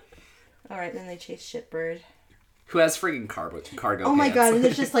 Alright, then they chase Shitbird. Who has friggin' cargo Oh my pants. god, and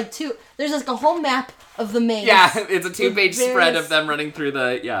there's just like there's like a whole map of the maze. Yeah, it's a 2-page spread of them running through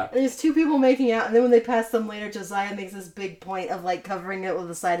the, There's two people making out, and then when they pass them later, Josiah makes this big point of like covering it with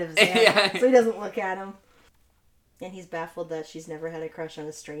the side of his hand. So he doesn't look at him. And he's baffled that she's never had a crush on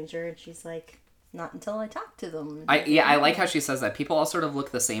a stranger, and she's like, not until I talk to them. I like how she says that. People all sort of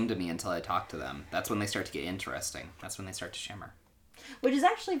look the same to me until I talk to them. That's when they start to get interesting. That's when they start to shimmer. Which is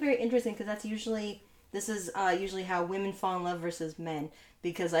actually very interesting, because this is usually how women fall in love versus men.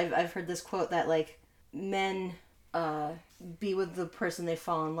 Because I've heard this quote that, like, men be with the person they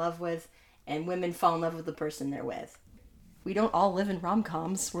fall in love with, and women fall in love with the person they're with. we don't all live in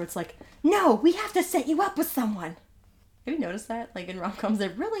rom-coms where it's like, no, we have to set you up with someone. Have you noticed that? Like, in rom-coms, they're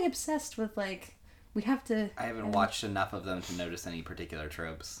really obsessed with, like, we have to... I haven't watched enough of them to notice any particular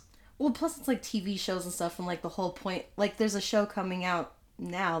tropes. Well, plus it's, like, TV shows and stuff, and, like, the whole point... Like, there's a show coming out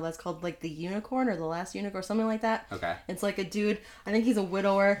now that's called, like, The Unicorn, or The Last Unicorn, or something like that. Okay. It's, like, a dude, I think he's a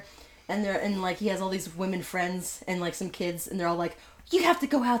widower, and like, he has all these women friends, and, like, some kids, and they're all like, you have to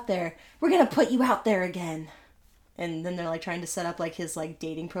go out there! We're gonna put you out there again! And then they're, like, trying to set up, like, his, like,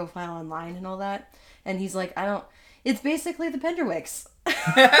 dating profile online and all that. And he's like, I don't... It's basically the Penderwicks.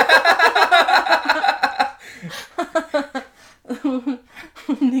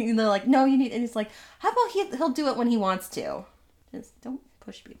 And they're like, no, you need... And he's like, how about he'll do it when he wants to? Just don't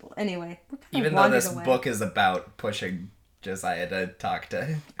push people. Anyway, we're kind of Even though this away. book is about pushing Josiah to talk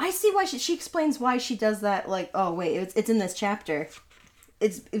to... I see why she explains why she does that, like, oh, wait, it's in this chapter.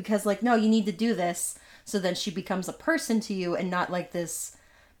 It's because, like, no, you need to do this, so then she becomes a person to you and not, like, this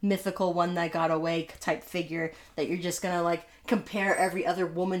mythical one that got away type figure that you're just gonna, like, compare every other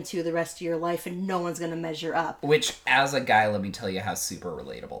woman to the rest of your life and no one's gonna measure up. Which, as a guy, let me tell you how super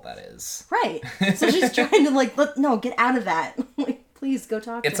relatable that is. Right. So she's trying to, like, no, get out of that. Like, please go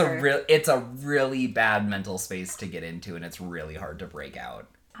talk to her. It's a really bad mental space to get into, and it's really hard to break out.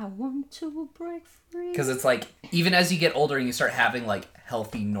 I want to break free. Because it's like, even as you get older and you start having, like,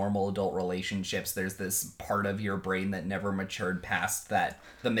 healthy, normal adult relationships, there's this part of your brain that never matured past the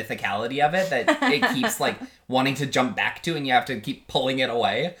mythicality of it, that it keeps, like, wanting to jump back to, and you have to keep pulling it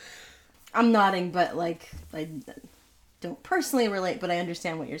away. I'm nodding, but, like, I don't personally relate, but I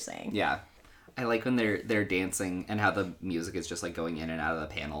understand what you're saying. Yeah. I like when they're dancing and how the music is just like going in and out of the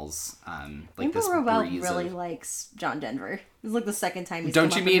panels. Like this Ravel breeze really likes John Denver. It's like the second time he's Don't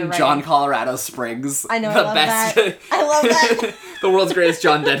come you up in mean her John writing. Colorado Springs? I know, the I love best, that. I love that. the world's greatest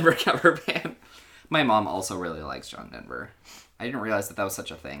John Denver cover band. My mom also really likes John Denver. I didn't realize that was such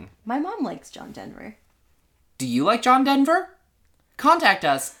a thing. My mom likes John Denver. Do you like John Denver? Contact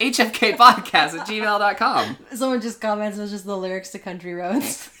us, hfkpodcast@gmail.com. Someone just comments, it was just the lyrics to Country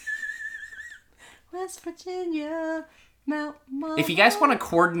Roads. West Virginia, Mount Mama. If you guys want to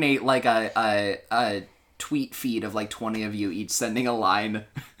coordinate like a tweet feed of like 20 of you each sending a line.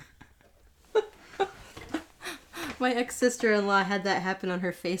 My ex-sister-in-law had that happen on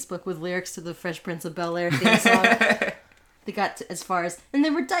her Facebook with lyrics to the Fresh Prince of Bel-Air theme song. They got as far as, and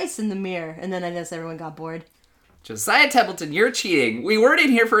there were dice in the mirror, and then I guess everyone got bored. Josiah Templeton, you're cheating. We weren't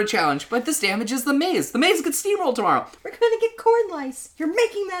in here for a challenge, but this damages the maze. The maze gets steamrolled tomorrow. We're gonna get corn lice. You're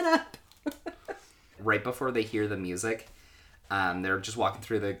making that up. Right before they hear the music, they're just walking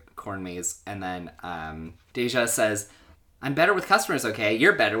through the corn maze, and then Deja says, I'm better with customers, okay?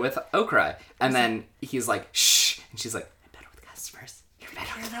 You're better with okra. And then he's like, shh. And she's like, I'm better with customers. You're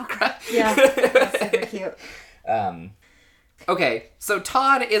better with okra. Yeah, that's super cute. Okay, so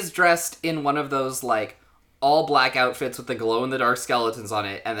Todd is dressed in one of those, like, all black outfits with the glow-in-the-dark skeletons on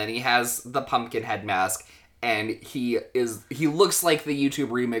it, and then he has the pumpkin head mask, and he looks like the YouTube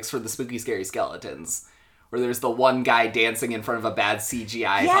remix for the Spooky Scary Skeletons, where there's the one guy dancing in front of a bad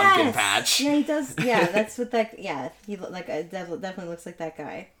CGI pumpkin patch. Yeah, he does. Yeah, that's what that. Yeah, he definitely looks like that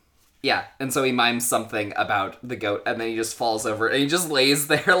guy. Yeah, and so he mimes something about the goat, and then he just falls over, and he just lays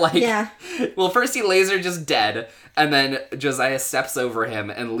there like... Yeah. Well, first he lays there just dead, and then Josiah steps over him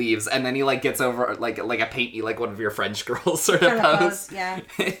and leaves, and then he, like, gets over, like a paint you like one of your French girls sort of pose. Yeah.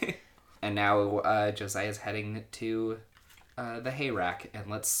 And now Josiah's heading to the hay rack, and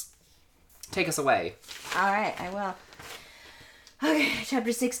let's take us away. All right, I will. Okay,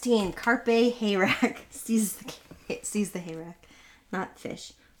 chapter 16. Carpe hayrack. Sees the hayrack, not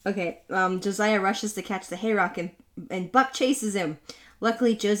fish. Okay, Josiah rushes to catch the hayrack, and Buck chases him.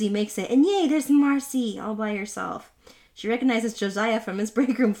 Luckily, Josie makes it, and yay, there's Marcy, all by herself. She recognizes Josiah from his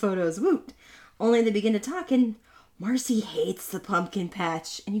break room photos. Woot! Only they begin to talk, and Marcy hates the pumpkin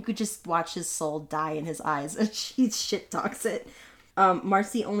patch, and you could just watch his soul die in his eyes as she shit talks it.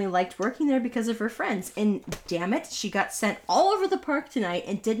 Marcy only liked working there because of her friends, and damn it, she got sent all over the park tonight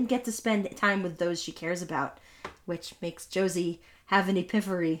and didn't get to spend time with those she cares about, which makes Josie have an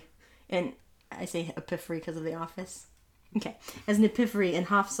epiphany. And I say epiphany because of The Office. Okay, has an epiphany and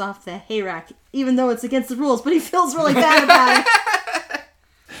hops off the hayrack, even though it's against the rules, but he feels really bad about it.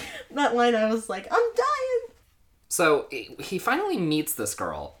 That line, I was like, I'm dying. So he finally meets this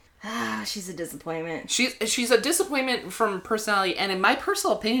girl. Ah, she's a disappointment. She's a disappointment from personality, and in my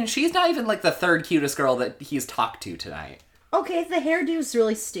personal opinion, she's not even like the third cutest girl that he's talked to tonight. Okay, the hairdo's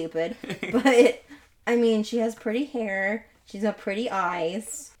really stupid, but I mean, she has pretty hair. She's got pretty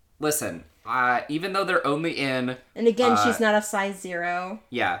eyes. Listen, even though they're only in... And again, she's not a size 0.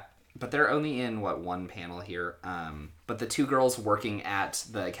 Yeah, but they're only in, one panel here. But the two girls working at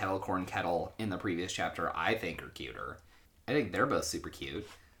the Kettle Corn Kettle in the previous chapter, I think are cuter. I think they're both super cute.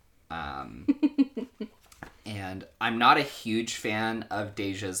 And I'm not a huge fan of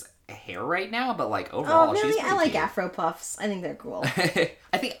Deja's hair right now, but like overall, really? she's pretty I like cute. Afro puffs. I think they're cool. I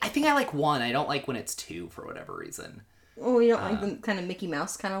think I like one. I don't like when it's two for whatever reason. Oh, you don't like the kind of Mickey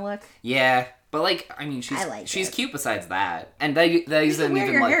Mouse kind of look? Yeah, but like, I mean, I like she's it. cute besides that, and they You can even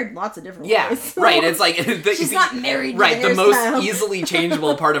wear your like hair lots of different yeah, ways. right. It's like She's not married. right, to the most hairstyle. easily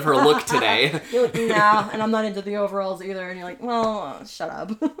changeable part of her look today. You're like, no, and I'm not into the overalls either. And you're like, well, shut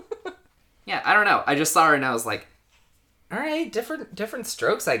up. Yeah, I don't know. I just saw her and I was like, all right, different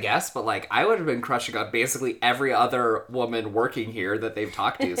strokes, I guess. But like, I would have been crushing on basically every other woman working here that they've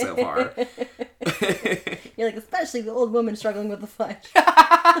talked to so far. You're like, especially the old woman struggling with the fudge.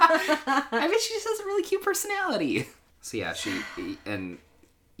 I mean, she just has a really cute personality. So yeah,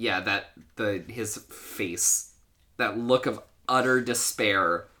 his face, that look of utter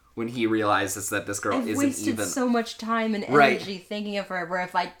despair when he realizes that this girl I've isn't wasted even so much time and Right. energy thinking of her, where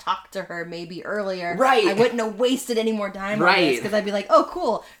if I talked to her maybe earlier, Right. I wouldn't have wasted any more time on this, Right. because I'd be like, oh,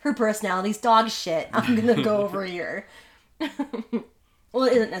 cool, her personality's dog shit. I'm gonna go over here. Well,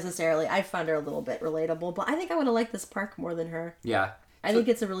 it isn't necessarily. I found her a little bit relatable, but I think I would have liked this park more than her. yeah. I think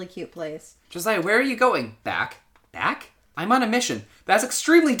it's a really cute place. Josiah, where are you going? Back? I'm on a mission. That's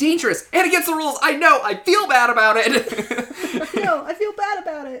extremely dangerous and against the rules. I know. I feel bad about it. No, I feel bad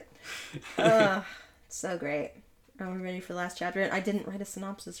about it. So great. Are we ready for the last chapter? I didn't write a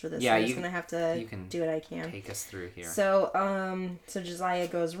synopsis for this. Yeah, I'm just gonna have to you can do what I can. Take us through here. So Josiah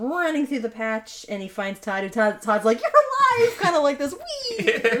goes running through the patch, and he finds Todd. Todd's like, "You're alive!" Kind of like this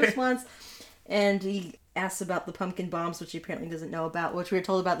wee response, and he asks about the pumpkin bombs, which he apparently doesn't know about, which we were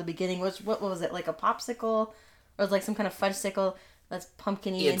told about at the beginning. What was it, like a popsicle, or was it like some kind of fudgesicle that's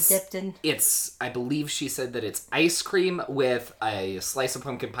pumpkin-y and dipped in? I believe she said that it's ice cream with a slice of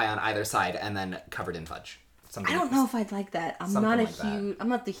pumpkin pie on either side, and then covered in fudge. I don't know if I'd like that. I'm Something not like that. I'm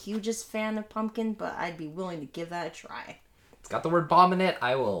not the hugest fan of pumpkin, but I'd be willing to give that a try. It's got the word bomb in it.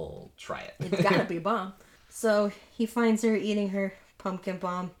 I will try it. It's gotta be a bomb. So he finds her eating her pumpkin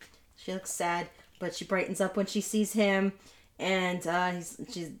bomb. She looks sad, but she brightens up when she sees him, and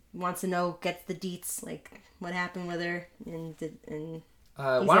she wants to know, gets the deets, like what happened with her, and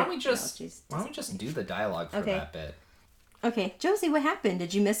Why don't we just do the dialogue for Okay. that bit? okay, Josie, what happened?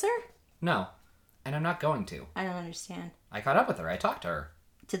 Did you miss her? No, and I'm not going to. I don't understand. I caught up with her. I talked to her.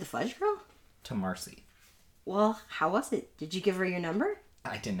 To the fudge girl? To Marcy. Well, how was it? Did you give her your number?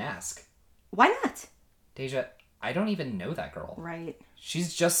 I didn't ask. Why not? Deja, I don't even know that girl. Right.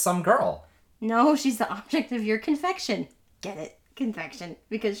 She's just some girl. No, she's the object of your confection. Get it? Confection.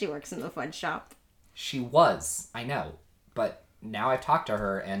 Because she works in the fudge shop. She was, I know. But now I've talked to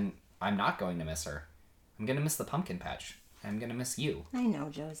her, and I'm not going to miss her. I'm going to miss the pumpkin patch. I'm going to miss you. I know,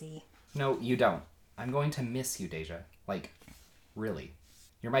 Josie. No, you don't. I'm going to miss you, Deja. Like, really.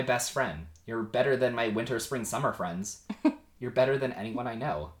 You're my best friend. You're better than my winter, spring, summer friends. You're better than anyone I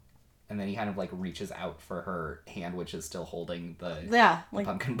know. And then he kind of, like, reaches out for her hand, which is still holding the Like,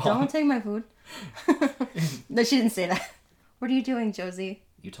 pumpkin bomb. don't take my food. No, she didn't say that. What are you doing, Josie?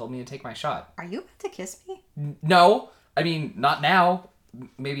 You told me to take my shot. Are you about to kiss me? No! I mean, not now.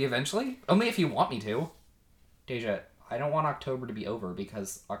 Maybe eventually. Only if you want me to. Deja, I don't want October to be over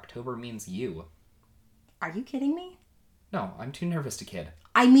because October means you. Are you kidding me? No, I'm too nervous to kid.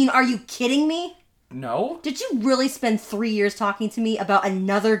 I mean, are you kidding me? No? Did you really spend 3 years talking to me about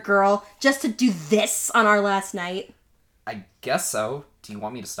another girl just to do this on our last night? I guess so. Do you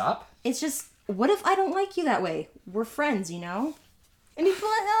want me to stop? It's just, what if I don't like you that way? We're friends, you know? And he's like,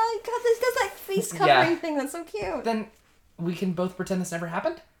 oh god, this does that face covering thing, that's so cute. Then we can both pretend this never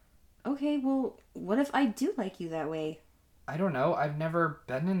happened? Okay, well, what if I do like you that way? I don't know. I've never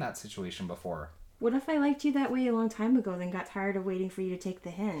been in that situation before. What if I liked you that way a long time ago, then got tired of waiting for you to take the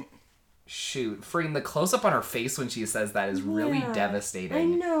hint? Shoot, freaking the close-up on her face when she says that is really Yeah, devastating. I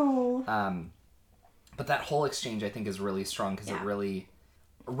know. But that whole exchange, I think, is really strong because Yeah. it really...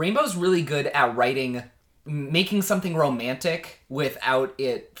 Rainbow's really good at making something romantic without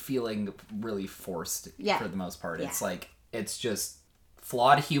it feeling really forced Yeah. for the most part. Yeah. It's like, it's just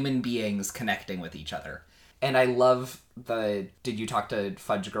flawed human beings connecting with each other. And I love did you talk to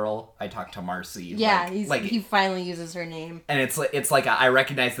Fudge Girl? I talked to Marcy. Yeah, like he finally uses her name. and it's like I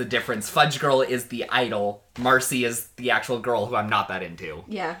recognize the difference. Fudge Girl is the idol. Marcy is the actual girl who I'm not that into.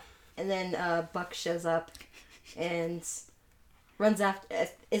 Yeah. And then Buck shows up and runs after...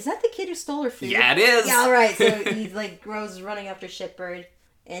 Is that the kid who stole her food? Yeah, it is. Yeah, alright. So he, like, goes running after Shitbird.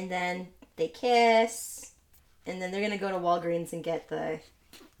 And then they kiss. And then they're gonna go to Walgreens and get the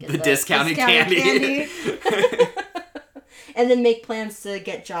discounted candy. And then make plans to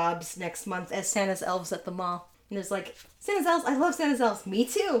get jobs next month as Santa's elves at the mall. And there's like, Santa's elves, I love Santa's elves. Me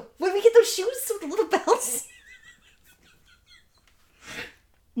too. When we get those shoes with the little bells.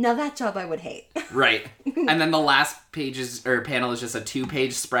 Now that job I would hate. Right. And then the last panel is just a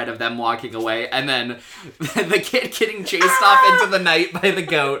 2-page spread of them walking away, and then the kid getting chased off into the night by the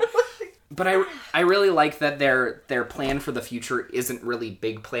goat. But I really like that their plan for the future isn't really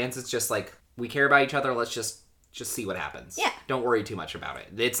big plans. It's just like, we care about each other, let's just see what happens. Yeah. Don't worry too much about it.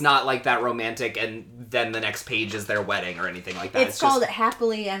 It's not like that romantic and then the next page is their wedding or anything like that. It's called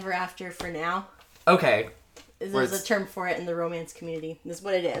Happily Ever After for now. Okay. There's a term for it in the romance community. That's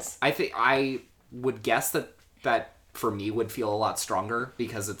what it is. I think I would guess that for me would feel a lot stronger,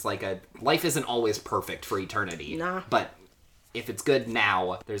 because it's like life isn't always perfect for eternity. Nah. But if it's good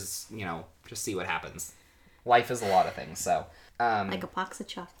now, there's, just see what happens. Life is a lot of things, so. Like a box of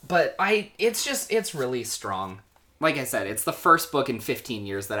chocolate. But it's really strong. Like I said, it's the first book in 15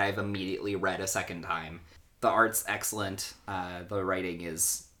 years that I've immediately read a second time. The art's excellent. The writing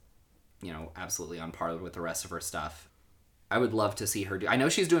is, absolutely on par with the rest of her stuff. I would love to see her I know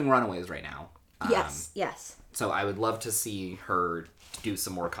she's doing Runaways right now. Yes. So I would love to see her do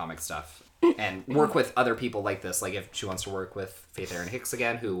some more comic stuff and work with other people like this. Like if she wants to work with Faith Erin Hicks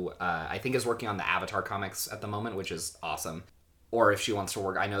again, who I think is working on the Avatar comics at the moment, which is awesome. Or if she wants to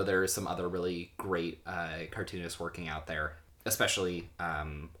work, I know there are some other really great cartoonists working out there, especially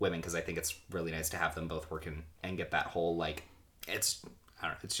women, because I think it's really nice to have them both working and get that whole, it's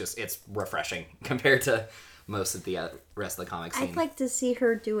refreshing compared to most of the rest of the comic scene. I'd like to see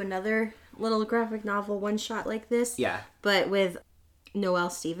her do another little graphic novel one-shot like this. Yeah. But with Noelle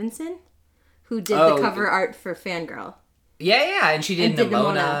Stevenson, who did the cover art for Fangirl. Yeah, and she did Nimona.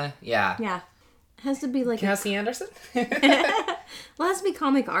 Nimona. Yeah. Yeah. It has to be like Cassie Anderson? Well, it has to be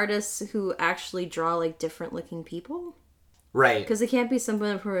comic artists who actually draw different looking people. Right. Because it can't be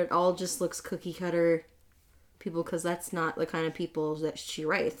someone where it all just looks cookie cutter people, because that's not the kind of people that she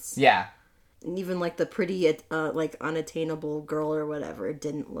writes. Yeah. And even the pretty unattainable girl or whatever, it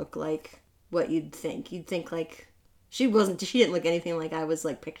didn't look like what you'd think. You'd think she didn't look anything like I was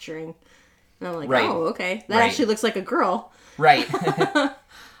picturing. And I'm like, right. Oh, okay. That actually looks like a girl. Right.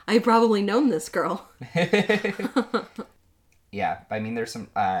 I've probably known this girl. Yeah, I mean, there's some,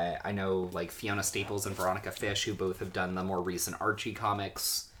 I know, Fiona Staples and Veronica Fish, who both have done the more recent Archie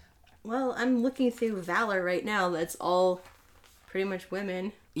comics. Well, I'm looking through Valor right now. That's all pretty much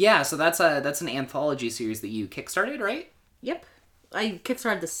women. Yeah, so that's an anthology series that you kickstarted, right? Yep. I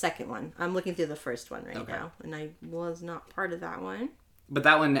kickstarted the second one. I'm looking through the first one right now, and I was not part of that one. But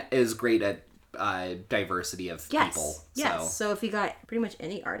that one is great at diversity of people. Yes. So if you got pretty much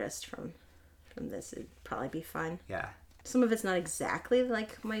any artist from this, it'd probably be fun. Yeah. Some of it's not exactly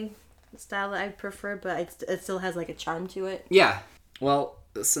my style that I prefer, but it still has a charm to it. Yeah. Well,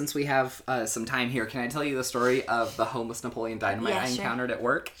 since we have some time here, can I tell you the story of the homeless Napoleon Dynamite I encountered at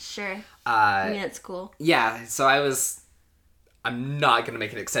work? Sure. It's cool. Yeah, so I'm not going to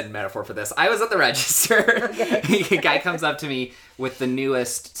make an extended metaphor for this. I was at the register. Okay. A guy comes up to me with the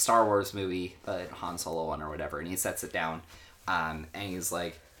newest Star Wars movie, the Han Solo one or whatever, and he sets it down. And he's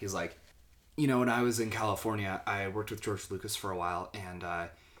like, when I was in California, I worked with George Lucas for a while, and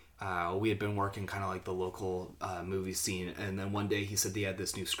we had been working kind of the local movie scene, and then one day he said he had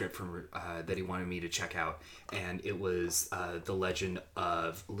this new script from that he wanted me to check out, and it was The Legend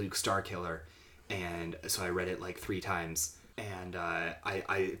of Luke Starkiller, and so I read it 3 times, and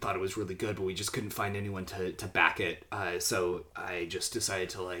I thought it was really good, but we just couldn't find anyone to back it, so I just decided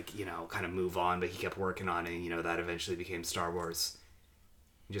to kind of move on, but he kept working on it, and that eventually became Star Wars.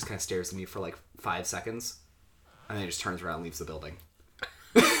 He just kind of stares at me for 5 seconds, and then he just turns around and leaves the building.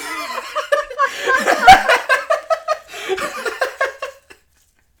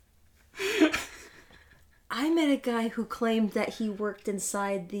 I met a guy who claimed that he worked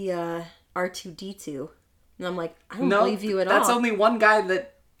inside the R2-D2. And I'm like, I don't believe you at all. That's only one guy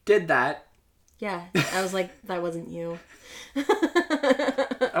that did that. Yeah. I was like, that wasn't you.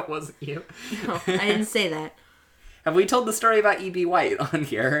 That wasn't you. No, I didn't say that. Have we told the story about E.B. White on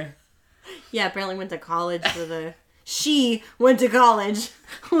here? Yeah, apparently went to college she went to college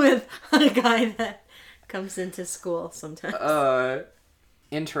with a guy that comes into school sometimes.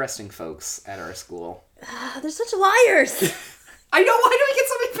 Interesting folks at our school. They're such liars. I know, why do we get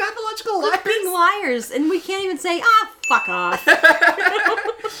so many pathological liars? Being liars, and we can't even say, fuck off.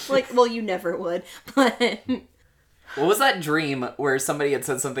 Well, you never would, but... What was that dream where somebody had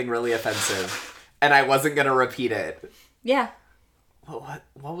said something really offensive, and I wasn't gonna repeat it? Yeah. What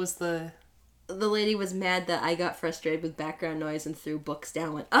was the... The lady was mad that I got frustrated with background noise and threw books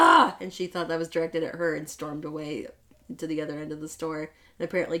down, went, ah! And she thought that was directed at her and stormed away to the other end of the store and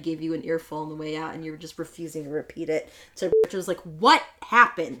apparently gave you an earful on the way out and you were just refusing to repeat it. So Richard was like, what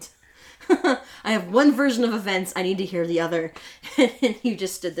happened? I have one version of events. I need to hear the other. And you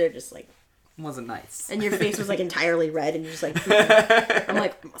just stood there just like... Wasn't nice. And your face was like entirely red and you're just like... I'm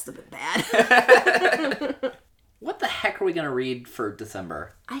like, it must have been bad. What the heck are we going to read for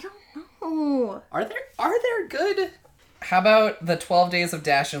December? I don't know. Are there good... How about The 12 Days of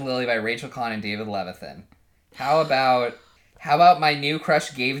Dash and Lily by Rachel Kahn and David Levithan? How about My New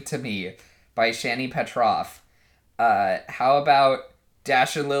Crush Gave to Me by Shani Petrov? How about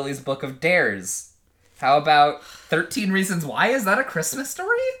Dash and Lily's Book of Dares? How about 13 Reasons Why? Is that a Christmas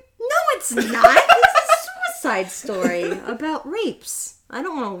story? No, it's not. It's a suicide story about rapes. I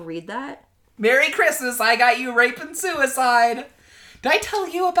don't want to read that. Merry Christmas, I got you rape and suicide. Did I tell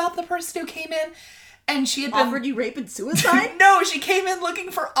you about the person who came in and she had Offered you rape and suicide? No, she came in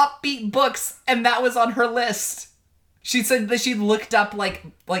looking for upbeat books and that was on her list. She said that she looked up like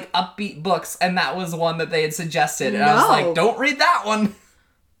upbeat books and that was one that they had suggested. And I was like, don't read that one.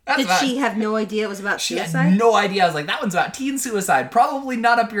 Did she have no idea it was about She suicide? had no idea. I was like, that one's about teen suicide. Probably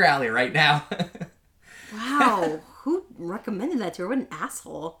not up your alley right now. Wow. Who recommended that to her? What an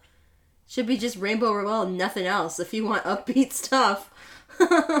asshole. Should be just Rainbow Rowell and nothing else if you want upbeat stuff.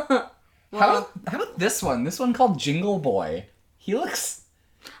 How about this one? This one called Jingle Boy. He looks...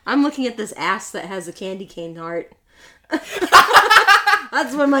 I'm looking at this ass that has a candy cane heart.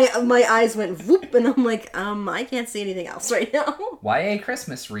 That's when my eyes went whoop and I'm like, I can't see anything else right now. YA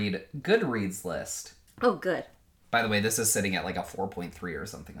Christmas Read Goodreads list. Oh, good. By the way, this is sitting at like a 4.3 or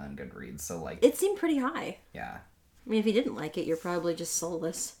something on Goodreads, so like... It seemed pretty high. Yeah. I mean, if you didn't like it, you're probably just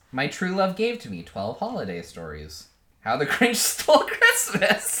soulless. My True Love Gave to Me 12 Holiday Stories. How the Grinch Stole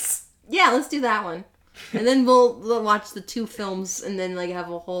Christmas. Yeah, let's do that one. And then we'll watch the 2 films and then like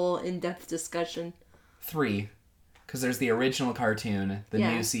have a whole in-depth discussion. 3. Because there's the original cartoon, the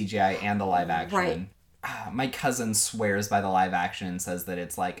Yeah. new CGI, and the live action. Right. My cousin swears by the live action and says that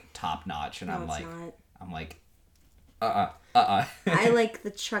it's like top notch, and No, I'm it's like, not. I like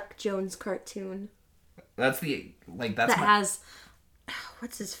the Chuck Jones cartoon. That's That has...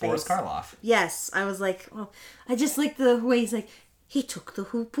 What's his face? Boris Karloff. Yes, I was like, oh, I just like the way he's like, he took the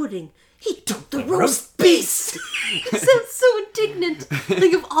who pudding. He took the roast beast. He sounds so indignant.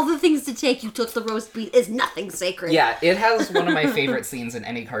 Like, of all the things to take, you took the roast beast. Is nothing sacred. Yeah, it has one of my favorite scenes in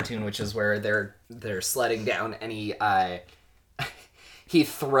any cartoon, which is where they're sledding down and he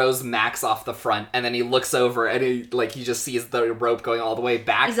throws Max off the front and then he looks over and he just sees the rope going all the way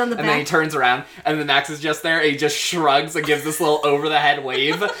back. He's on the and back. Then he turns around and then Max is just there and he just shrugs and gives this little over the head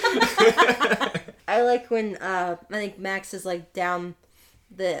wave. I like when I think Max is like down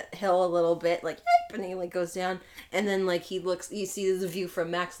the hill a little bit, like yip, and he like goes down, and then like he looks, you see the view from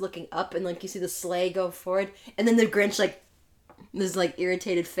Max looking up, and like you see the sleigh go forward, and then the Grinch like this like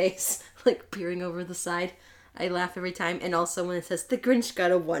irritated face like peering over the side. I laugh every time. And also when it says the Grinch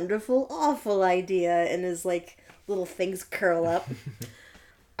got a wonderful awful idea and his like little things curl up.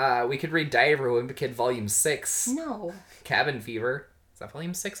 We could read Diary of a Wimpy Kid Volume 6. No Cabin Fever. Is that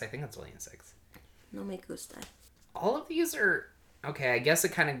Volume 6? I think that's Volume 6. No me gusta. All of these are... Okay, I guess it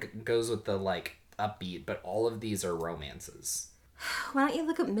kind of goes with the, like, upbeat, but all of these are romances. Why don't you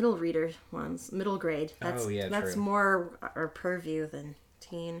look up middle reader ones? Middle grade. That's, that's true. more our purview than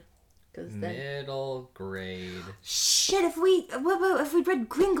teen. Middle grade. Shit! If we read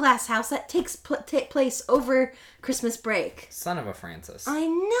Green Glass House, that takes place over Christmas break. Son of a Francis. I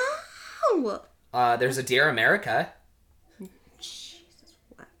know. There's a Dear America. Jesus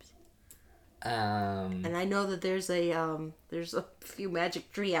wept. And I know that there's a few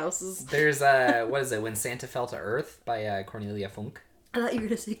Magic Tree Houses. There's what is it? When Santa Fell to Earth by Cornelia Funk. I thought you were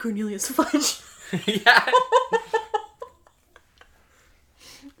gonna say Cornelius Fudge. Yeah.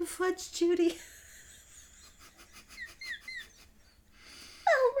 Fudge Judy.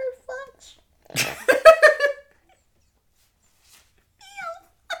 Elmer Fudge.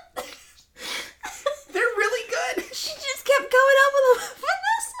 They're really good. She just kept going on with them.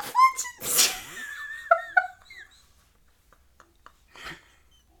 Vanessa Fudge.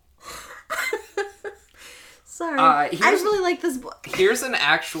 Sorry. I really like this book. Here's an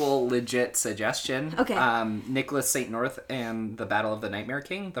actual legit suggestion. Okay. Nicholas St. North and the Battle of the Nightmare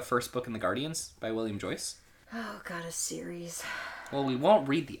King, the first book in the Guardians by William Joyce. Oh god, a series. Well, we won't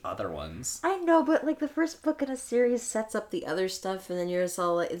read the other ones. I know, but like the first book in a series sets up the other stuff, and then you're just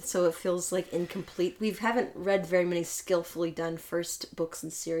all like, so it feels like incomplete. We haven't read very many skillfully done first books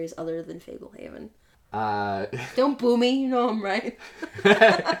in series other than Fablehaven. Don't boo me, you know I'm right.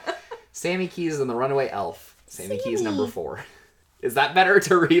 Sammy Keys and the Runaway Elf. Sammy Keys number 4. Is that better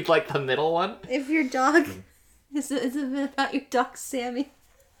to read like the middle one? If your dog Is it about your dog Sammy?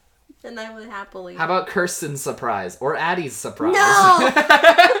 And I would happily. How about Kirsten's surprise or Addie's surprise? No.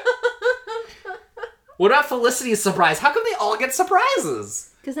 What about Felicity's surprise? How come they all get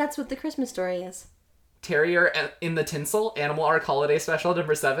surprises? Because that's what the Christmas story is. Terrier in the Tinsel, Animal Arc Holiday Special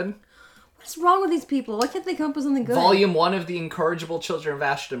number 7. What's wrong with these people? Why can't they come up with something good? Volume 1 of The Incorrigible Children of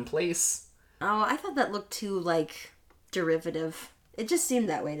Ashton Place. Oh, I thought that looked too, like, derivative. It just seemed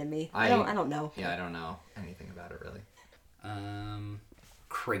that way to me. I don't know. Yeah, I don't know anything about it, really.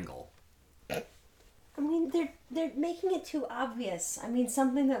 Kringle. I mean, they're making it too obvious. I mean,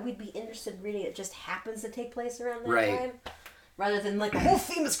 something that we'd be interested in reading, it just happens to take place around that time. Rather than, like, the whole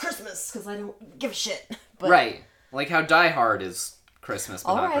theme is Christmas, because I don't give a shit. But, right. Like how Die Hard is Christmas,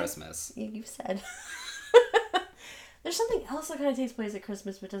 but not Christmas. You said. There's something else that kind of takes place at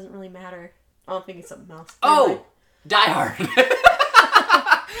Christmas, but doesn't really matter. I don't think it's something else. Oh! Die Hard!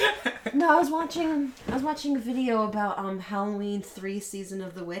 No, I was watching a video about Halloween 3 Season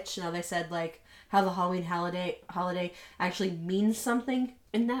of the Witch, and how they said, like, how the Halloween holiday actually means something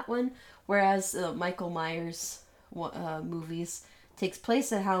in that one, whereas Michael Myers movies takes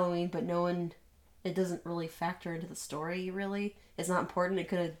place at Halloween, but it doesn't really factor into the story, really. It's not important. It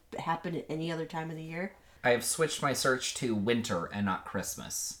could have happened at any other time of the year. I have switched my search to winter and not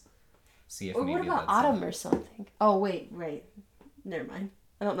Christmas. See if Or maybe what about that's autumn or something? Oh, wait, right. Never mind.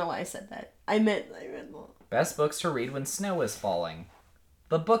 I don't know why I said that. I meant... Best books to read when snow is falling.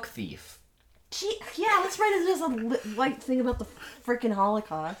 The Book Thief. Gee, yeah, let's write it just a light thing about the freaking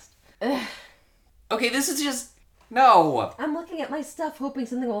Holocaust. Ugh. Okay, this is just... No! I'm looking at my stuff hoping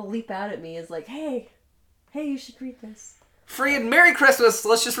something will leap out at me as like, hey, you should read this. Free and Merry Christmas!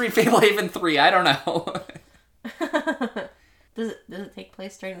 Let's just read Fablehaven 3, I don't know. Does it take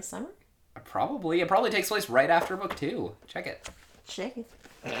place during the summer? Probably. It probably takes place right after book 2. Check it. Check it.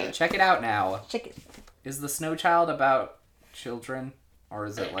 Check it out now. Check it. Is The Snow Child about children? Or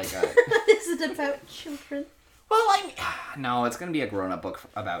is it like a... Is it about children? Well, no, it's gonna be a grown-up book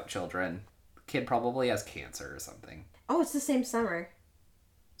about children. Kid probably has cancer or something. Oh, it's the same summer.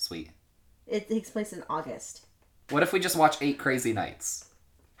 Sweet. It takes place in August. What if we just watch 8 Crazy Nights?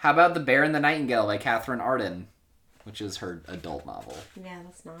 How about The Bear and the Nightingale by Catherine Arden? Which is her adult novel. Yeah,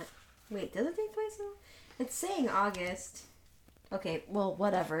 that's not... Wait, does it take place in... It's saying August. Okay, well,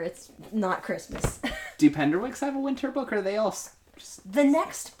 whatever. It's not Christmas. Do Penderwicks have a winter book, or are they all... The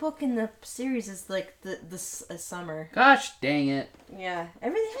next book in the series is like the summer. Gosh dang it. Yeah,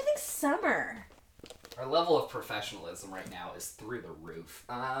 everything's summer. Our level of professionalism right now is through the roof.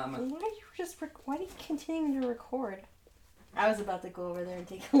 Why are you continuing to record? I was about to go over there and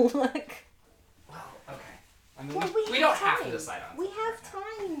take a look. Well, okay. I mean, we don't have to decide on. We have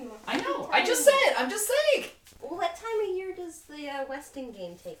time. I know. I just said. I'm just saying. Well, what time of year does the Weston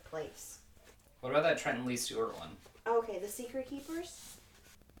game take place? What about that Trenton Lee Stewart one? Okay, The Secret Keepers.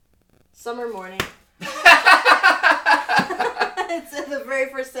 Summer morning. It's in the very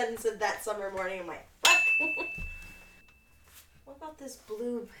first sentence of that summer morning. I'm like, fuck. What about this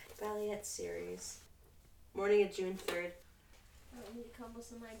Blue Balliet series? Morning of June 3rd. I need to come with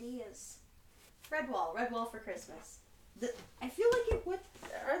some ideas. Redwall for Christmas. I feel like it would...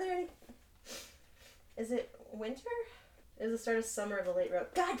 Are there any... Is it winter? Is it start of summer of the late road?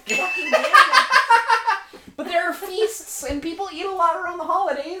 God fucking damn it! But there are feasts and people eat a lot around the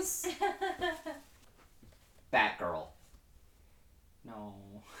holidays. Batgirl. No.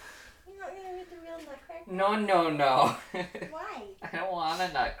 You're not gonna read the real Nutcracker? No. Why? I don't want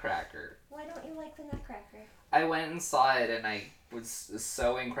a Nutcracker. Why don't you like the Nutcracker? I went and saw it and I was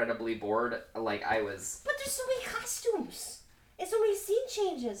so incredibly bored. Like, I was... But there's so many costumes. And so many scene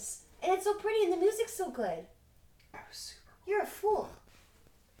changes. And it's so pretty and the music's so good. I was super bored. You're a fool.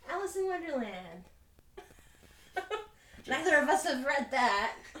 Alice in Wonderland. Neither of us have read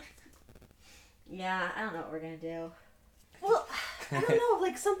that. Yeah, I don't know what we're gonna do. Well, I don't know,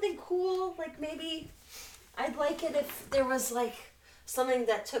 like something cool, like maybe I'd like it if there was like something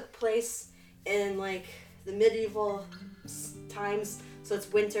that took place in like the medieval times, so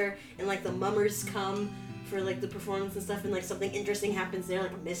it's winter and like the mummers come for like the performance and stuff and like something interesting happens there,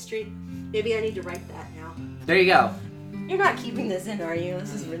 like a mystery. Maybe I need to write that now. There you go. You're not keeping this in, are you?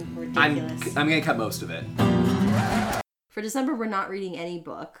 This is ridiculous. I'm gonna cut most of it. For December, we're not reading any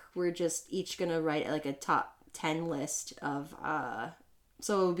book. We're just each gonna write like a top 10 list of,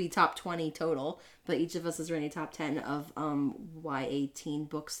 so it would be top 20 total, but each of us is writing a top 10 of YA teen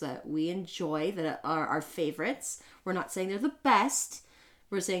books that we enjoy, that are our favorites. We're not saying they're the best.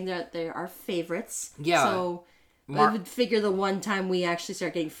 We're saying that they're our favorites. Yeah. So I would figure the one time we actually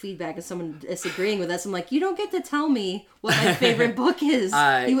start getting feedback and someone disagreeing with us, I'm like, you don't get to tell me what my favorite book is,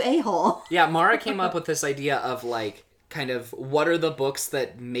 you a-hole. Yeah, Mara came up with this idea of, like, kind of what are the books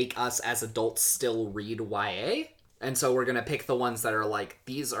that make us as adults still read YA? And so we're going to pick the ones that are like,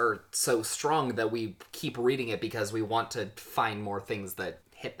 these are so strong that we keep reading it because we want to find more things that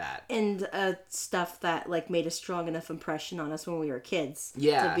hit that. And stuff that, like, made a strong enough impression on us when we were kids.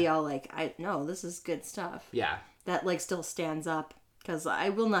 Yeah. To be all like, no, this is good stuff. Yeah. That, like, still stands up. Because I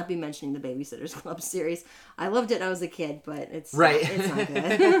will not be mentioning the Babysitter's Club series. I loved it when I was a kid, but it's right. It's not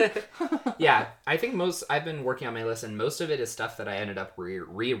good. Yeah, I think I've been working on my list, and most of it is stuff that I ended up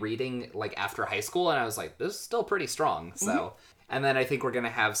rereading, like, after high school, and I was like, this is still pretty strong, so. And then I think we're going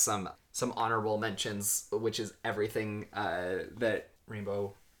to have some honorable mentions, which is everything that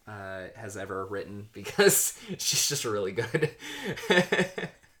Rainbow has ever written, because she's just really good.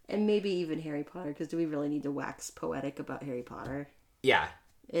 And maybe even Harry Potter, because do we really need to wax poetic about Harry Potter? Yeah.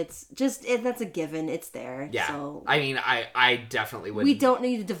 It's just, that's a given. It's there. Yeah. So I mean, I definitely would. We don't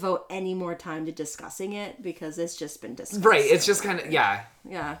need to devote any more time to discussing it, because it's just been discussed. Right, it's just kind of, yeah.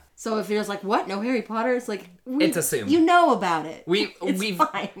 Yeah. So if you're just like, what? No Harry Potter? It's like, it's assumed. You know about it. We've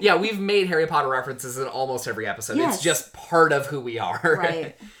fine. Yeah, we've made Harry Potter references in almost every episode. Yes. It's just part of who we are.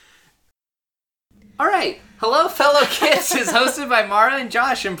 Right. All right. Hello, Fellow Kids is hosted by Mara and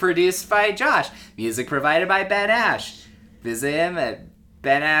Josh and produced by Josh. Music provided by Ben Ash. Visit him at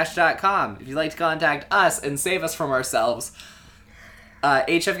benash.com. If you'd like to contact us and save us from ourselves,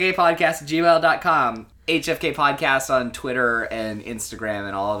 hfkpodcast@gmail.com. HFK Podcast on Twitter and Instagram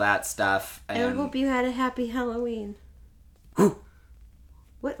and all of that stuff. And I hope you had a happy Halloween.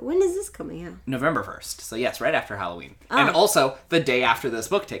 When is this coming out? November 1st. So yes, right after Halloween. Oh. And also the day after this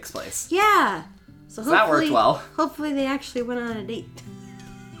book takes place. Yeah. So that worked well. Hopefully they actually went on a date.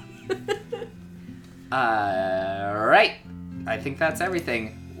 Right. I think that's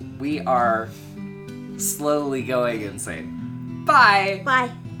everything. We are slowly going insane. Bye. Bye.